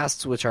special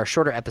quickcasts, which are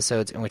shorter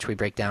episodes in which we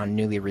break down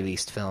newly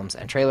released films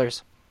and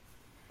trailers.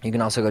 You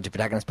can also go to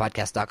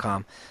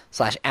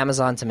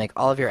protagonistpodcast.com/Amazon to make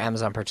all of your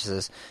Amazon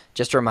purchases.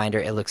 Just a reminder,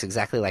 it looks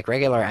exactly like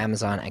regular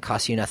Amazon and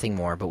costs you nothing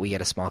more, but we get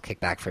a small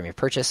kickback from your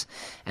purchase.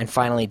 And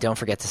finally, don't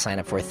forget to sign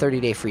up for a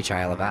 30-day free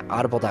trial of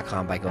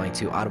audible.com by going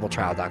to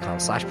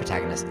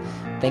audibletrial.com/protagonist.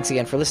 Thanks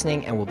again for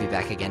listening, and we'll be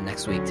back again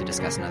next week to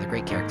discuss another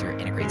great character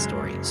in a great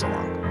story. So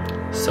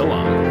long. So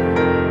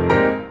long.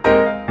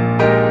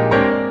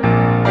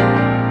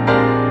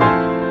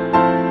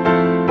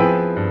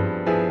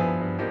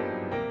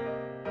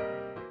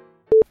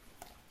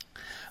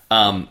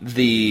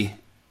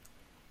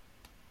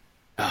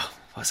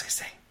 What was I going to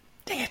say?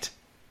 Dang it.